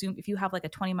 If you have like a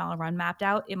 20-mile run mapped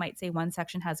out, it might say one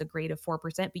section has a grade of 4%,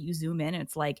 but you zoom in and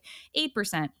it's like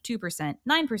 8%, 2%,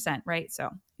 9%, right? So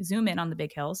zoom in on the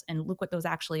big hills and look what those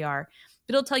actually are.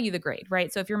 But it'll tell you the grade,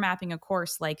 right? So if you're mapping a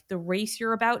course like the race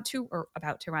you're about to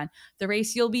run, the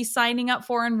race you'll be signing up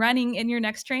for and running in your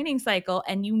next training cycle,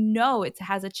 and you know it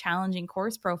has a challenging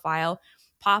course profile,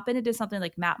 pop into something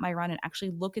like Map My Run and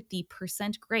actually look at the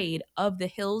percent grade of the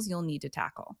hills you'll need to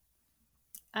tackle.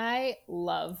 I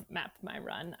love Map My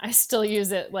Run. I still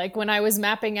use it. Like when I was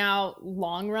mapping out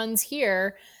long runs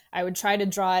here, I would try to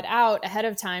draw it out ahead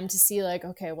of time to see like,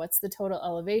 okay, what's the total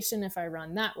elevation if I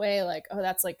run that way? Like, oh,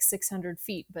 that's like 600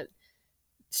 feet, but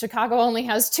Chicago only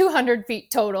has 200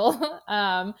 feet total.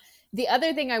 The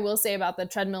other thing I will say about the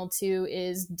treadmill too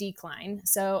is decline.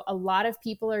 So a lot of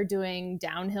people are doing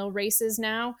downhill races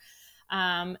now.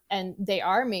 And they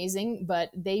are amazing,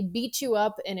 but they beat you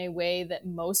up in a way that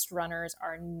most runners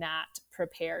are not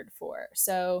prepared for.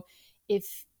 So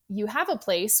if you have a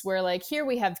place where like here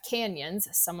we have canyons,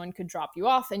 someone could drop you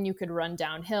off and you could run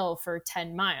downhill for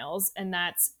 10 miles. And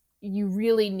you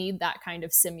really need that kind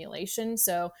of simulation.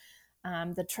 So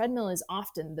the treadmill is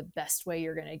often the best way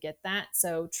you're going to get that.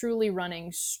 So truly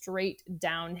running straight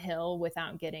downhill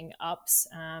without getting ups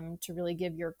to really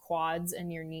give your quads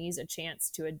and your knees a chance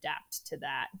to adapt to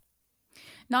that.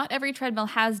 Not every treadmill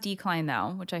has decline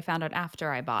though, which I found out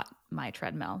after I bought my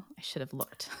treadmill. I should have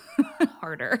looked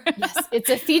harder. Yes, it's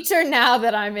a feature now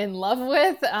that I'm in love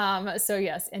with. So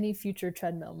yes, any future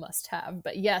treadmill must have.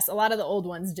 But yes, a lot of the old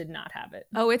ones did not have it.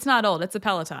 Oh, it's not old. It's a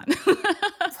Peloton.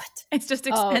 What? It's just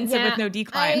expensive with no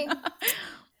decline.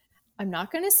 I'm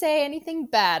not going to say anything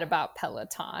bad about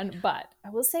Peloton, but I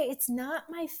will say it's not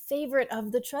my favorite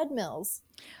of the treadmills.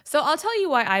 So I'll tell you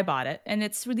why I bought it. And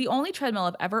it's the only treadmill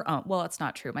I've ever owned. Well, it's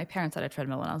not true. My parents had a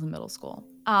treadmill when I was in middle school.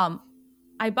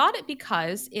 I bought it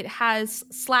because it has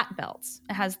slat belts.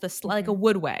 It has this like a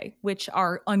Woodway, which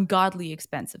are ungodly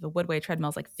expensive. A Woodway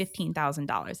treadmill is like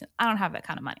 $15,000. I don't have that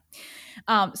kind of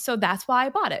money. So that's why I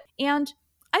bought it. And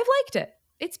I've liked it.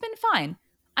 It's been fine.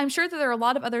 I'm sure that there are a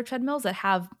lot of other treadmills that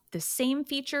have the same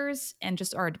features and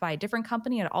just are by a different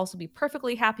company and I'd also be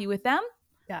perfectly happy with them.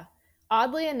 Yeah.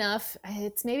 Oddly enough,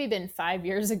 it's maybe been 5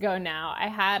 years ago now, I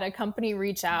had a company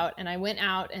reach out and I went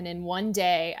out and in one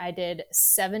day I did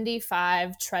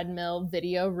 75 treadmill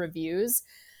video reviews.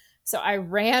 So I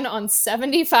ran on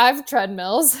 75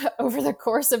 treadmills over the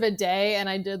course of a day and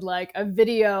I did like a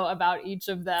video about each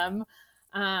of them.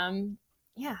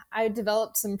 Yeah, I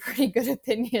developed some pretty good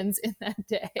opinions in that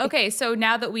day. Okay, so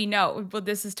now that we know, well,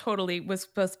 this is was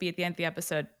supposed to be at the end of the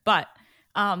episode, but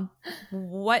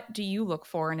what do you look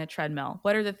for in a treadmill?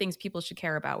 What are the things people should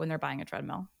care about when they're buying a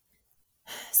treadmill?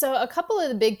 So a couple of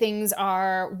the big things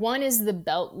are, one is the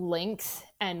belt length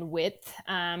and width.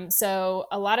 So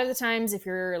a lot of the times if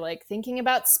you're like thinking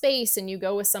about space and you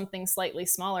go with something slightly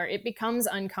smaller, it becomes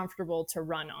uncomfortable to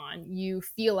run on. You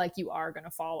feel like you are going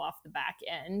to fall off the back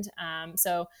end.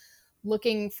 So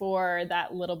looking for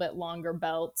that little bit longer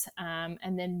belt,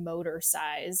 and then motor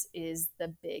size is the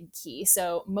big key.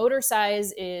 So motor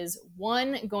size is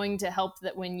going to help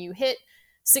that when you hit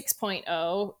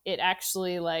 6.0, it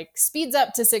actually like speeds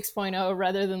up to 6.0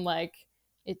 rather than like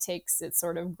it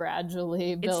sort of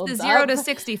gradually builds up. It's the 0 to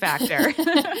 60 factor.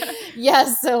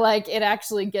 Yes. So like it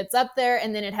actually gets up there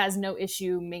and then it has no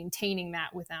issue maintaining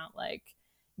that without like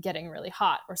getting really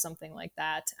hot or something like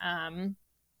that.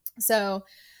 So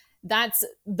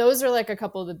those are like a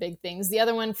couple of the big things. The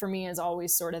other one for me is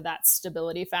always sort of that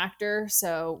stability factor.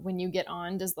 So when you get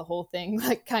on, does the whole thing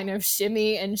like kind of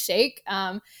shimmy and shake?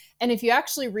 And if you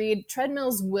actually read,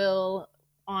 treadmills will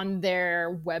on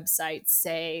their website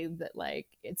say that like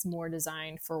it's more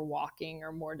designed for walking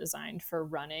or more designed for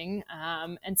running.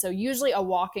 And so usually a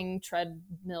walking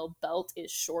treadmill belt is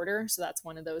shorter. So that's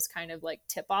one of those kind of like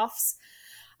tip-offs.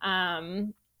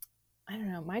 I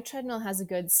don't know, my treadmill has a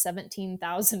good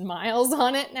 17,000 miles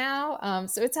on it now.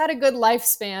 So it's had a good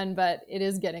lifespan, but it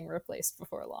is getting replaced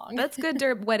before long. That's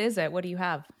good. What is it? What do you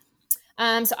have?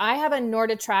 So I have a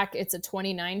NordiTrack. It's a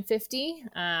 2950.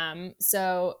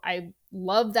 So I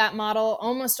love that model.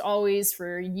 Almost always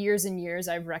for years and years,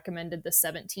 I've recommended the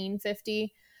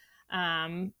 1750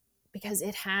 because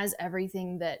it has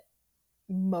everything that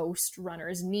most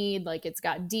runners need. Like it's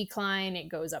got decline, it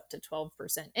goes up to 12%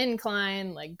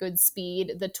 incline, like good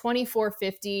speed. The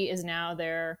 2450 is now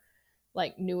their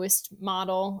like newest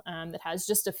model that has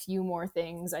just a few more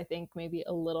things, I think maybe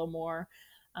a little more.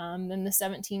 than the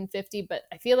 1750, but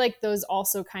I feel like those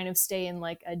also kind of stay in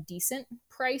like a decent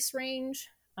price range.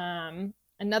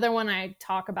 Another one I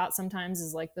talk about sometimes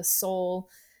is like the Soul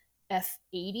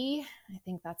F80. I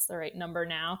think that's the right number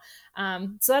now.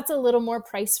 So that's a little more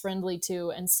price friendly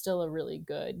too, and still a really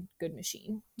good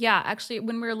machine. Yeah, actually,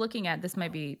 when we were looking at this,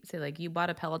 might be say like you bought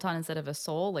a Peloton instead of a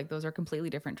Soul. Like those are completely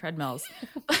different treadmills.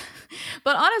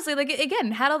 But honestly, like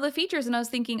again, had all the features, and I was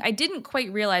thinking I didn't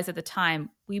quite realize at the time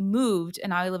we moved,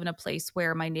 and I live in a place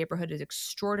where my neighborhood is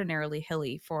extraordinarily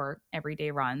hilly for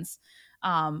everyday runs.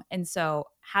 And so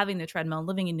having the treadmill,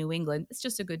 living in New England, it's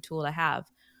just a good tool to have.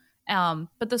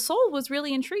 But the Soul was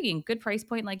really intriguing. Good price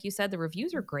point, like you said. The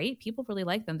reviews are great. People really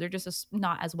like them. They're just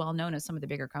not as well known as some of the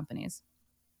bigger companies.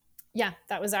 Yeah,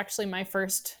 that was actually my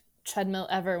first treadmill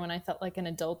ever when I felt like an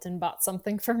adult and bought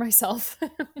something for myself.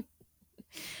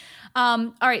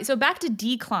 All right, so back to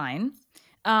decline.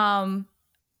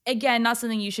 Again, not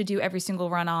something you should do every single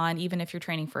run on, even if you're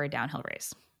training for a downhill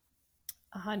race.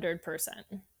 100%.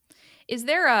 Is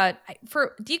there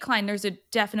for decline, there's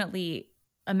definitely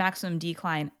a maximum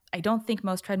decline. I don't think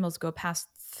most treadmills go past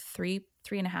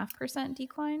 3.5%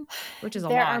 decline, which is a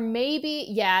lot. There are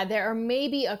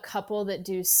maybe a couple that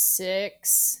do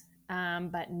 6,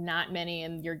 but not many,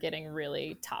 and you're getting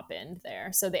really top end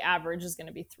there. So the average is going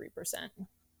to be 3%.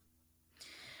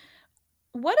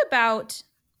 What about,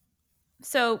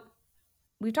 so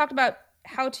we've talked about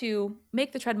how to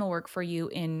make the treadmill work for you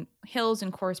in hills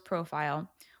and course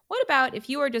profile. What about if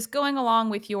you are just going along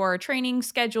with your training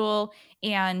schedule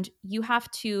and you have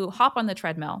to hop on the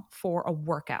treadmill for a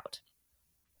workout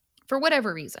for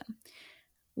whatever reason?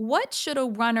 What should a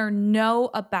runner know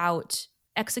about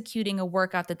executing a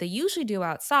workout that they usually do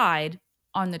outside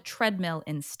on the treadmill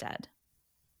instead?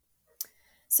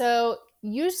 So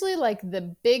usually like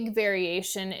the big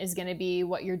variation is going to be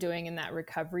what you're doing in that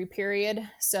recovery period.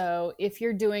 So if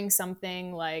you're doing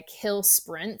something like hill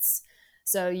sprints,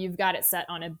 so you've got it set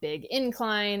on a big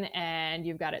incline and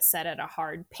you've got it set at a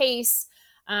hard pace,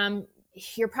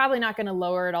 you're probably not going to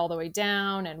lower it all the way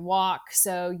down and walk.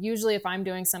 So usually if I'm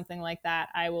doing something like that,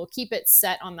 I will keep it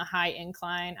set on the high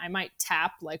incline. I might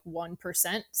tap like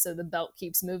 1% so the belt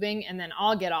keeps moving, and then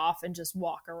I'll get off and just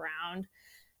walk around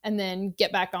and then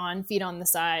get back on, feet on the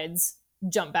sides,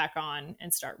 jump back on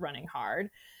and start running hard.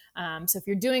 So if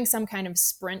you're doing some kind of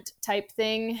sprint type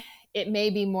thing, it may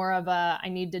be more of a, I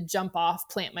need to jump off,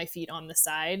 plant my feet on the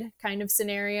side kind of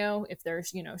scenario if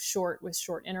there's, short with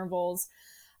short intervals.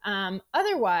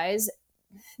 Otherwise,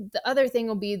 the other thing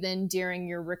will be then during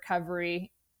your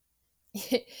recovery,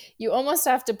 you almost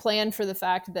have to plan for the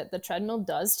fact that the treadmill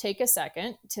does take a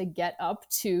second to get up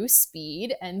to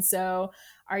speed. And so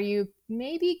are you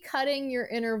maybe cutting your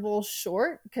interval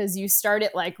short because you start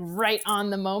it like right on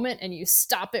the moment and you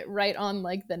stop it right on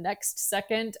like the next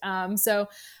second? So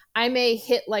I may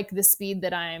hit like the speed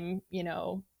that I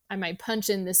might punch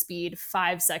in the speed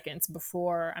 5 seconds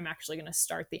before I'm actually going to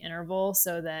start the interval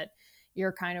so that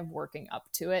you're kind of working up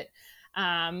to it.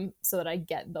 So that I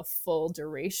get the full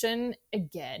duration.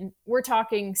 Again, we're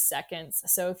talking seconds.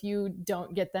 So if you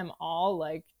don't get them all,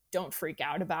 like, don't freak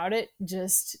out about it.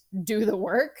 Just do the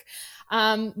work.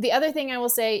 The other thing I will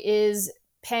say is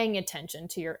paying attention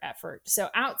to your effort. So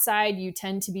outside, you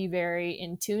tend to be very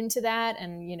in tune to that.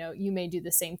 And, you may do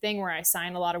the same thing where I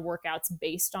assign a lot of workouts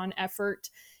based on effort.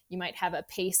 You might have a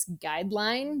pace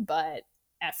guideline, but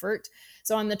effort.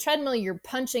 So on the treadmill, you're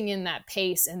punching in that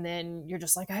pace and then you're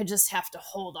just like, I just have to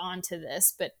hold on to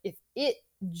this. But if it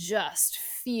just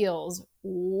feels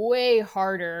way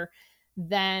harder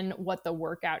than what the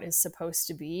workout is supposed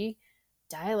to be,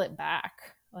 dial it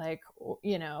back.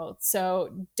 So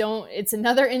it's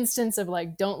another instance of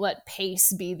like, don't let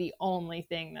pace be the only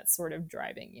thing that's sort of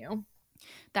driving you.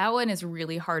 That one is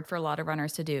really hard for a lot of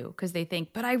runners to do because they think,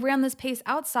 but I ran this pace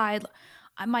outside.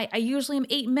 I usually am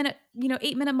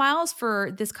 8-minute miles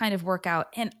for this kind of workout.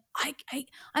 And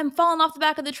I'm falling off the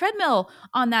back of the treadmill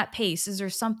on that pace. Is there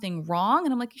something wrong?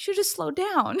 And I'm like, you should just slow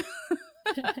down.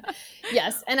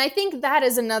 Yes. And I think that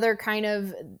is another kind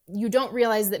of, you don't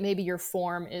realize that maybe your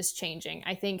form is changing.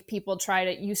 I think people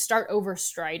you start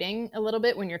overstriding a little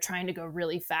bit when you're trying to go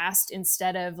really fast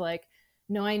instead of like,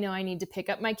 no, I know I need to pick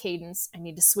up my cadence. I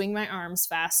need to swing my arms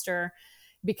faster,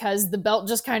 because the belt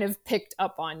just kind of picked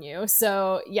up on you.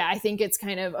 So yeah, I think it's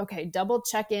kind of, okay, double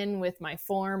check in with my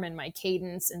form and my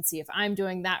cadence and see if I'm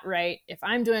doing that right. If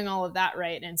I'm doing all of that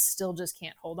right and still just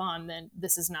can't hold on, then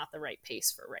this is not the right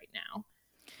pace for right now.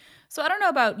 So I don't know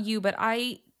about you, but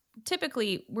I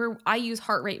typically, where I use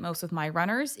heart rate most with my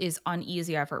runners is on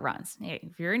easy effort runs. Hey,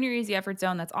 if you're in your easy effort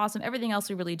zone, that's awesome. Everything else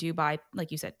we really do by,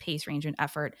 like you said, pace, range, and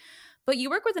effort. But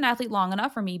you work with an athlete long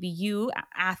enough, or maybe you,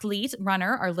 athlete,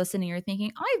 runner, are listening, you're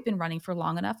thinking, I've been running for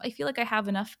long enough. I feel like I have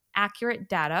enough accurate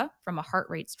data from a heart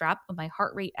rate strap of my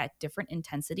heart rate at different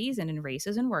intensities and in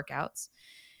races and workouts.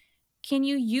 Can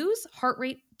you use heart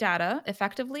rate data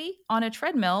effectively on a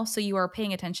treadmill so you are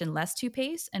paying attention less to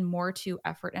pace and more to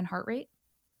effort and heart rate?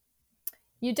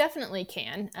 You definitely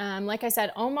can. Like I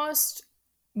said, almost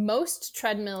most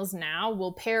treadmills now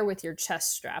will pair with your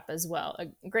chest strap as well.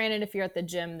 Granted, if you're at the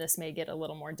gym, this may get a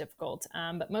little more difficult,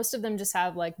 but most of them just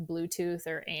have like Bluetooth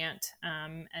or ANT,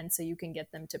 and so you can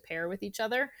get them to pair with each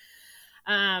other.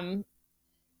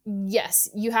 Yes,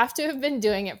 you have to have been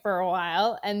doing it for a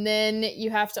while, and then you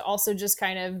have to also just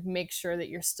kind of make sure that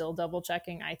you're still double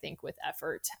checking, I think, with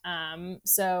effort.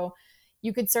 So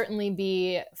you could certainly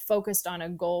be focused on a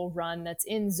goal run that's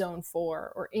in zone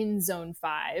 4 or in zone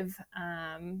 5.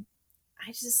 I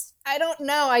don't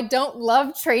know. I don't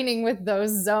love training with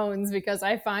those zones because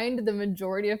I find the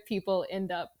majority of people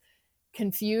end up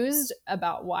confused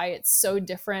about why it's so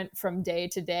different from day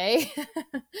to day.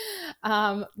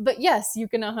 But yes, you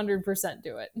can 100%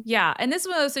 do it. Yeah. And this is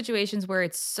one of those situations where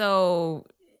it's so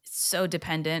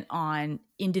dependent on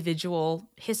individual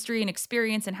history and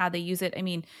experience and how they use it. I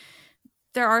mean,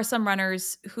 there are some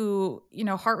runners who,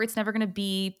 heart rate's never going to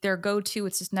be their go-to.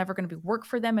 It's just never going to work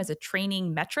for them as a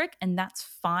training metric, and that's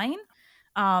fine.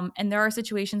 And there are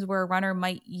situations where a runner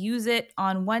might use it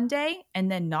on one day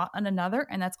and then not on another,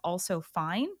 and that's also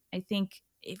fine. I think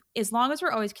as long as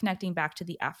we're always connecting back to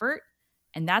the effort,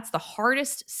 and that's the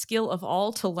hardest skill of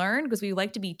all to learn because we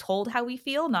like to be told how we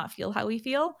feel, not feel how we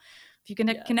feel. If you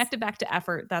can connect it back to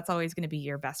effort, that's always going to be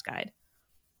your best guide.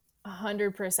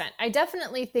 100%. I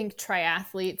definitely think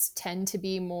triathletes tend to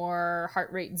be more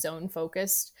heart rate zone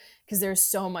focused because there's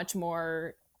so much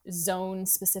more zone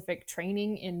specific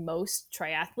training in most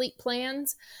triathlete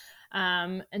plans.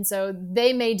 And so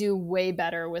they may do way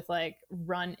better with like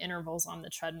run intervals on the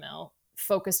treadmill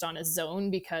focused on a zone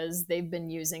because they've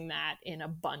been using that in a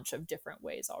bunch of different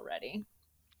ways already.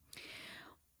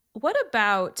 What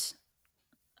about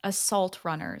assault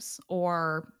runners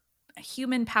or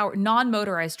human power,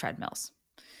 non-motorized treadmills?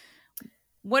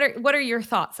 What are your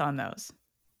thoughts on those?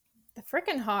 They're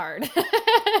freaking hard.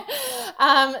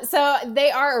 So they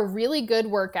are a really good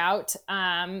workout.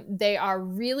 They are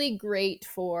really great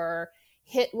for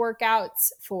HIIT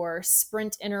workouts, for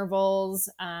sprint intervals.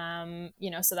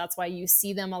 So that's why you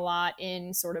see them a lot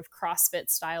in sort of CrossFit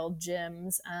style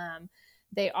gyms.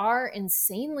 They are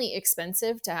insanely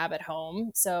expensive to have at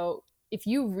home. So if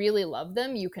you really love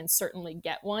them, you can certainly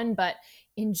get one. But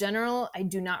in general, I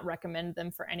do not recommend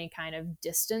them for any kind of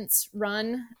distance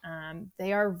run.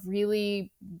 They are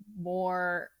really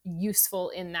more useful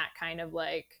in that kind of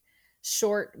like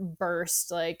short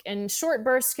burst, and short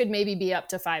bursts could maybe be up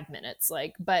to 5 minutes,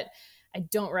 but I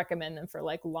don't recommend them for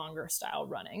like longer style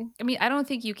running. I mean, I don't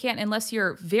think you can unless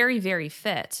you're very, very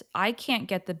fit. I can't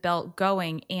get the belt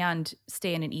going and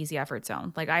stay in an easy effort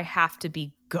zone. Like I have to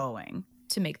be going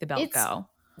to make the belt go.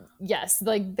 Yes,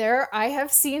 I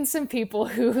have seen some people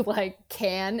who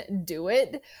can do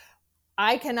it.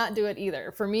 I cannot do it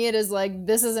either. For me, it is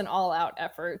this is an all-out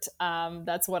effort.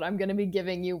 That's what I'm going to be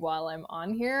giving you while I'm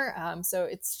on here. So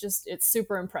it's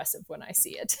super impressive when I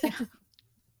see it. Yeah.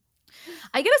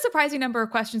 I get a surprising number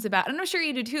of questions about, and I'm sure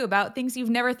you do too, about things you've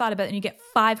never thought about, and you get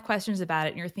 5 questions about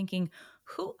it, and you're thinking,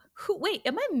 wait,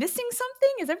 am I missing something?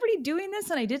 Is everybody doing this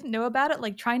and I didn't know about it?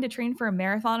 Like trying to train for a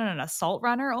marathon and an assault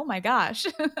runner? Oh my gosh.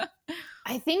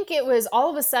 I think it was all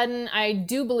of a sudden, I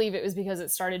do believe it was because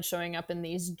it started showing up in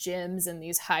these gyms and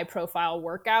these high profile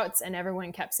workouts, and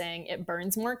everyone kept saying it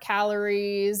burns more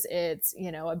calories. It's,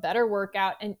 a better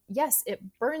workout. And yes, it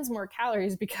burns more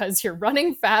calories because you're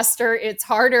running faster. It's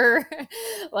harder.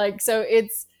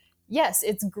 Yes,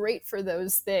 it's great for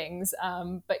those things.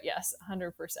 But yes,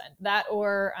 100%. That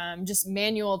or just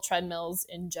manual treadmills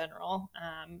in general.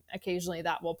 Occasionally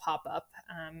that will pop up.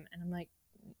 And I'm like,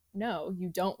 no, you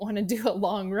don't want to do a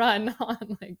long run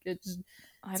on it's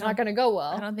not going to go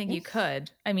well. I don't think you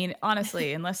could. I mean,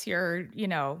 honestly, unless you're,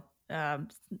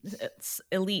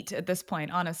 elite at this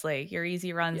point, honestly, your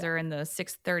easy runs are in the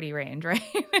 6:30 range, right?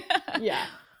 Yeah.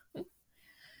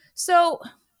 So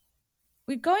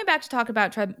we're going back to talk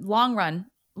about long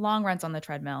runs on the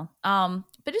treadmill.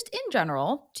 But just in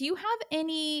general, do you have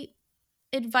any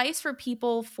advice for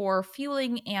people for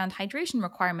fueling and hydration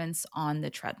requirements on the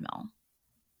treadmill?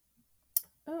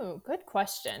 Oh, good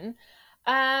question.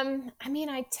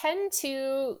 I tend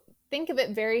to think of it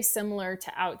very similar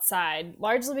to outside,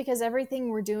 largely because everything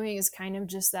we're doing is kind of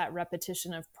just that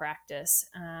repetition of practice.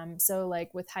 So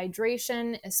with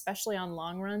hydration, especially on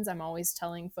long runs, I'm always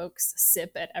telling folks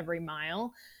sip at every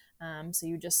mile. So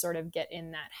you just sort of get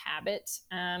in that habit.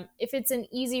 If it's an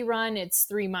easy run, it's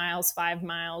 3 miles, 5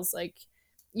 miles, like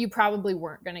you probably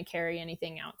weren't going to carry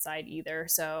anything outside either.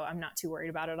 So I'm not too worried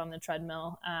about it on the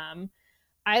treadmill.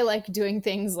 I like doing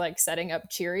things like setting up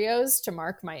Cheerios to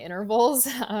mark my intervals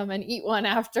and eat one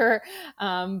after,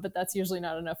 but that's usually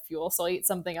not enough fuel. So I'll eat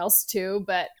something else too.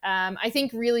 But I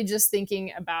think really just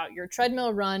thinking about your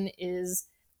treadmill run is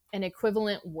an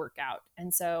equivalent workout.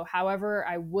 And so however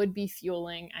I would be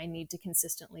fueling, I need to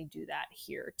consistently do that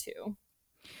here too.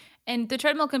 And the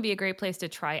treadmill can be a great place to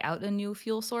try out a new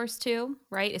fuel source too,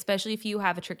 right? Especially if you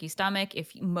have a tricky stomach,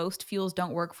 if most fuels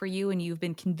don't work for you and you've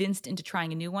been convinced into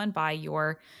trying a new one by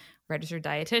your registered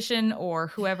dietitian or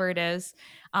whoever it is,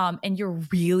 and you're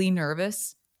really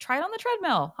nervous, try it on the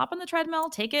treadmill. Hop on the treadmill,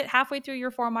 take it halfway through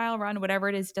your 4-mile run, whatever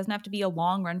it is. It doesn't have to be a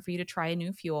long run for you to try a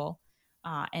new fuel.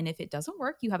 And if it doesn't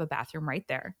work, you have a bathroom right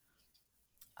there.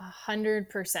 100%.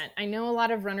 I know a lot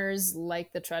of runners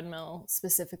like the treadmill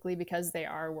specifically because they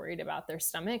are worried about their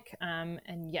stomach.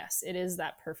 And yes, it is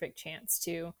that perfect chance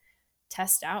to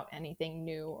test out anything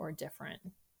new or different.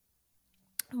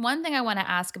 One thing I want to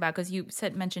ask about, because you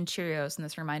mentioned Cheerios, and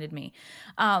this reminded me.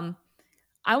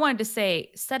 I wanted to say,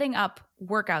 setting up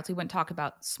workouts, we wouldn't talk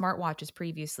about smartwatches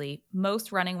previously.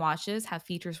 Most running watches have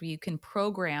features where you can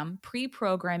pre-program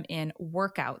in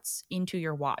workouts into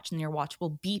your watch, and your watch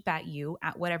will beep at you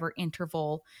at whatever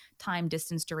interval, time,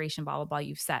 distance, duration, blah, blah, blah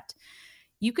you've set.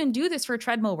 You can do this for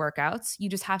treadmill workouts. You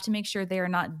just have to make sure they are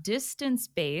not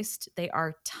distance-based. They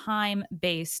are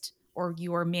time-based, or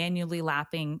you are manually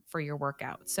lapping for your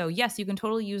workout. So yes, you can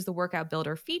totally use the workout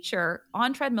builder feature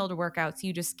on treadmill to workouts.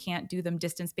 You just can't do them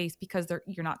distance-based because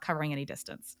you're not covering any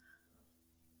distance.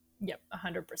 Yep,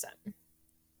 100%.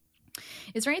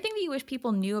 Is there anything that you wish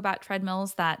people knew about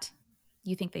treadmills that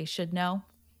you think they should know?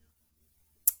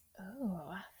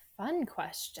 Oh, fun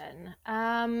question.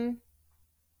 No,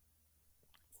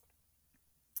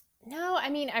 I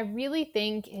mean, I really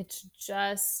think it's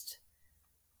just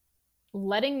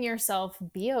letting yourself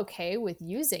be okay with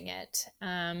using it.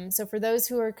 So for those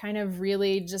who are kind of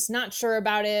really just not sure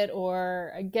about it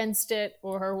or against it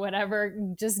or whatever,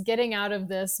 just getting out of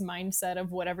this mindset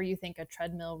of whatever you think a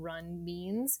treadmill run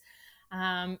means.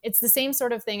 It's the same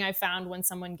sort of thing I found when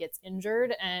someone gets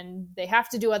injured and they have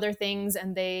to do other things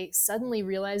and they suddenly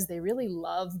realize they really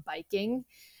love biking,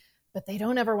 but they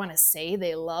don't ever want to say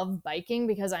they love biking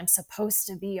because I'm supposed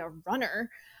to be a runner.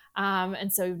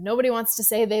 And so nobody wants to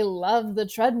say they love the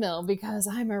treadmill because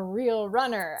I'm a real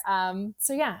runner.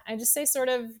 So yeah, I just say sort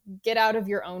of get out of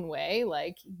your own way,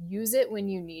 like use it when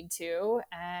you need to.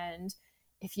 And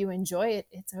if you enjoy it,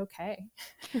 it's okay.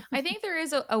 I think there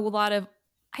is a lot of,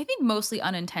 I think mostly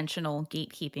unintentional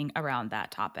gatekeeping around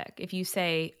that topic. If you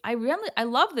say, I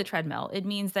love the treadmill, it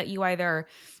means that you either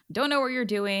don't know what you're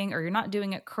doing or you're not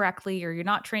doing it correctly or you're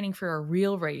not training for a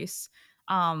real race.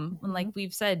 And like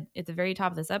we've said at the very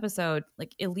top of this episode,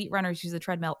 like elite runners use the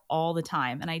treadmill all the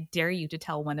time. And I dare you to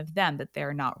tell one of them that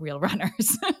they're not real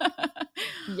runners.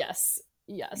 Yes.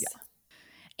 Yeah.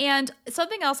 And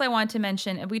something else I wanted to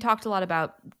mention, and we talked a lot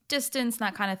about distance and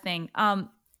that kind of thing.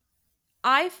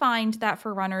 I find that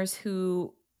for runners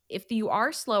who, if you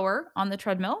are slower on the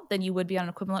treadmill than you would be on an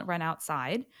equivalent run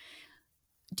outside,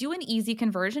 do an easy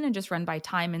conversion and just run by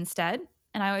time instead.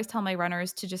 And I always tell my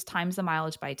runners to just times the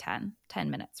mileage by 10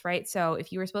 minutes, right? So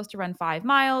if you were supposed to run 5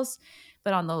 miles,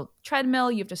 but on the treadmill,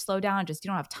 you have to slow down, you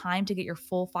don't have time to get your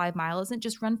full 5 miles, and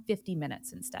just run 50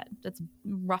 minutes instead. That's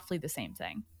roughly the same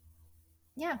thing.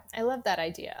 Yeah, I love that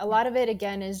idea. A lot of it,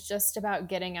 again, is just about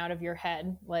getting out of your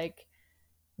head. Like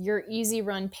your easy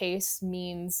run pace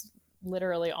means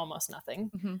literally almost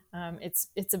nothing. Mm-hmm.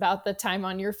 It's about the time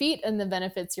on your feet and the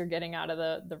benefits you're getting out of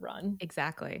the run.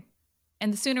 Exactly.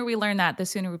 And the sooner we learn that, the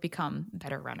sooner we become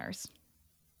better runners.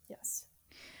 Yes.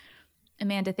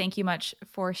 Amanda, thank you much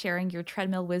for sharing your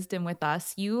treadmill wisdom with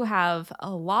us. You have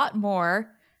a lot more,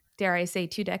 dare I say,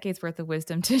 2 decades worth of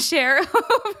wisdom to share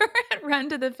over at Run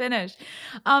to the Finish.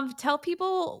 Tell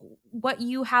people what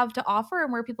you have to offer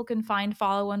and where people can find,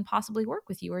 follow, and possibly work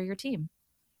with you or your team.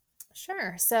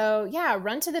 Sure. So yeah,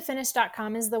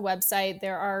 runtothefinish.com is the website.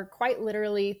 There are quite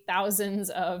literally thousands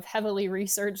of heavily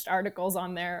researched articles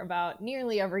on there about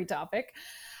nearly every topic.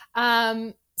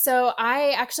 So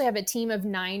I actually have a team of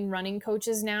 9 running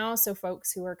coaches now. So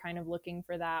folks who are kind of looking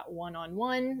for that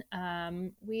one-on-one.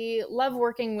 We love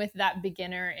working with that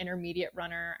beginner, intermediate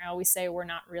runner. I always say we're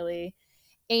not really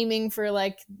aiming for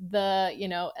like the,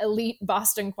 elite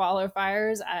Boston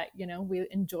qualifiers. We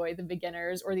enjoy the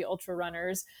beginners or the ultra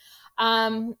runners.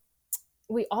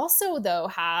 We also, though,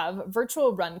 have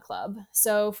virtual run club.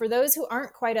 So for those who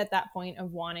aren't quite at that point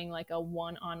of wanting like a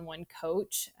one-on-one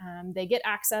coach, they get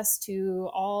access to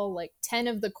all like 10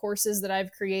 of the courses that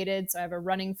I've created. So I have a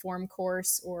running form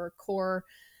course or core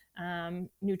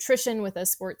nutrition with a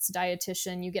sports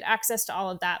dietitian. You get access to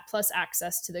all of that, plus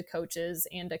access to the coaches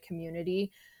and a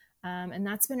community. And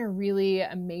that's been a really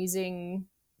amazing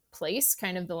place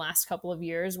kind of the last couple of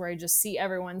years, where I just see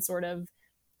everyone sort of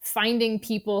finding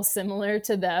people similar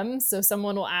to them. So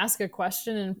someone will ask a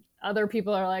question and other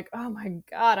people are like, oh my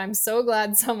God, I'm so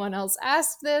glad someone else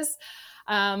asked this.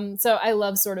 So I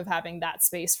love sort of having that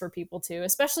space for people too,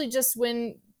 especially just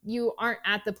when you aren't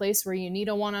at the place where you need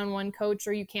a one-on-one coach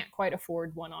or you can't quite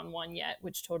afford one-on-one yet,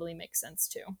 which totally makes sense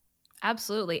too.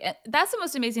 Absolutely. That's the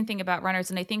most amazing thing about runners.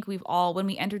 And I think we've all, when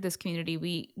we entered this community,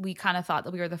 we kind of thought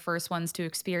that we were the first ones to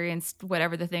experience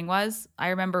whatever the thing was. I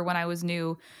remember when I was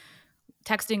new,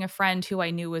 texting a friend who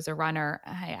I knew was a runner,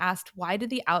 I asked, why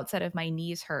did the outside of my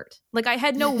knees hurt? Like I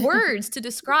had no words to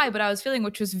describe what I was feeling,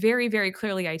 which was very, very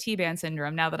clearly IT band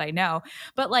syndrome now that I know.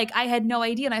 But like I had no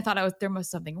idea. And I thought there must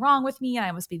be something wrong with me and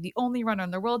I must be the only runner in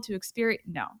the world to experience.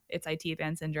 No, it's IT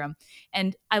band syndrome.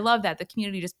 And I love that, the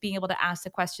community, just being able to ask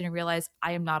the question and realize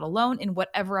I am not alone in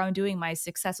whatever I'm doing, my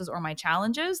successes or my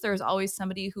challenges. There's always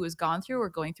somebody who has gone through or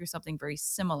going through something very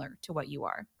similar to what you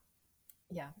are.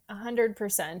 Yeah,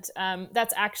 100%.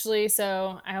 That's actually,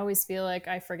 so I always feel like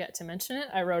I forget to mention it.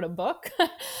 I wrote a book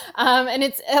and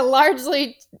it's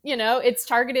largely, it's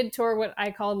targeted toward what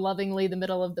I call lovingly the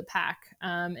middle of the pack.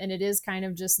 And it is kind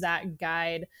of just that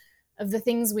guide of the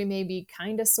things we maybe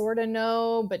kind of sort of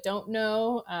know, but don't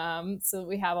know. So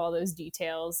we have all those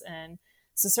details. And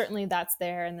so certainly that's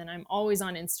there. And then I'm always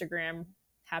on Instagram,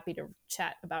 happy to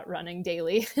chat about running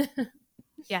daily.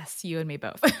 Yes, you and me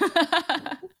both.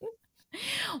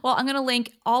 Well, I'm going to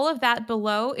link all of that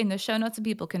below in the show notes so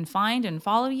people can find and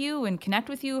follow you and connect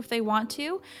with you if they want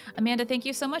to. Amanda, thank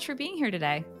you so much for being here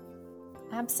today.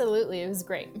 Absolutely. It was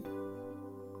great.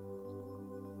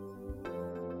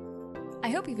 I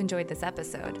hope you've enjoyed this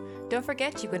episode. Don't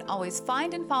forget, you can always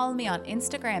find and follow me on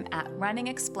Instagram at Running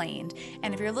Explained.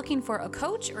 And if you're looking for a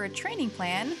coach or a training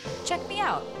plan, check me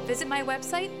out. Visit my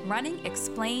website,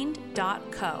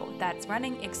 runningexplained.co. That's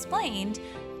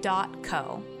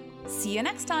runningexplained.co. See you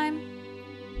next time.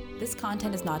 This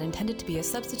content is not intended to be a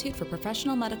substitute for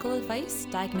professional medical advice,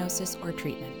 diagnosis, or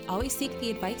treatment. Always seek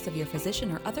the advice of your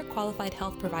physician or other qualified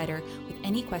health provider with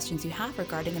any questions you have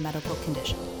regarding a medical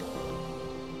condition.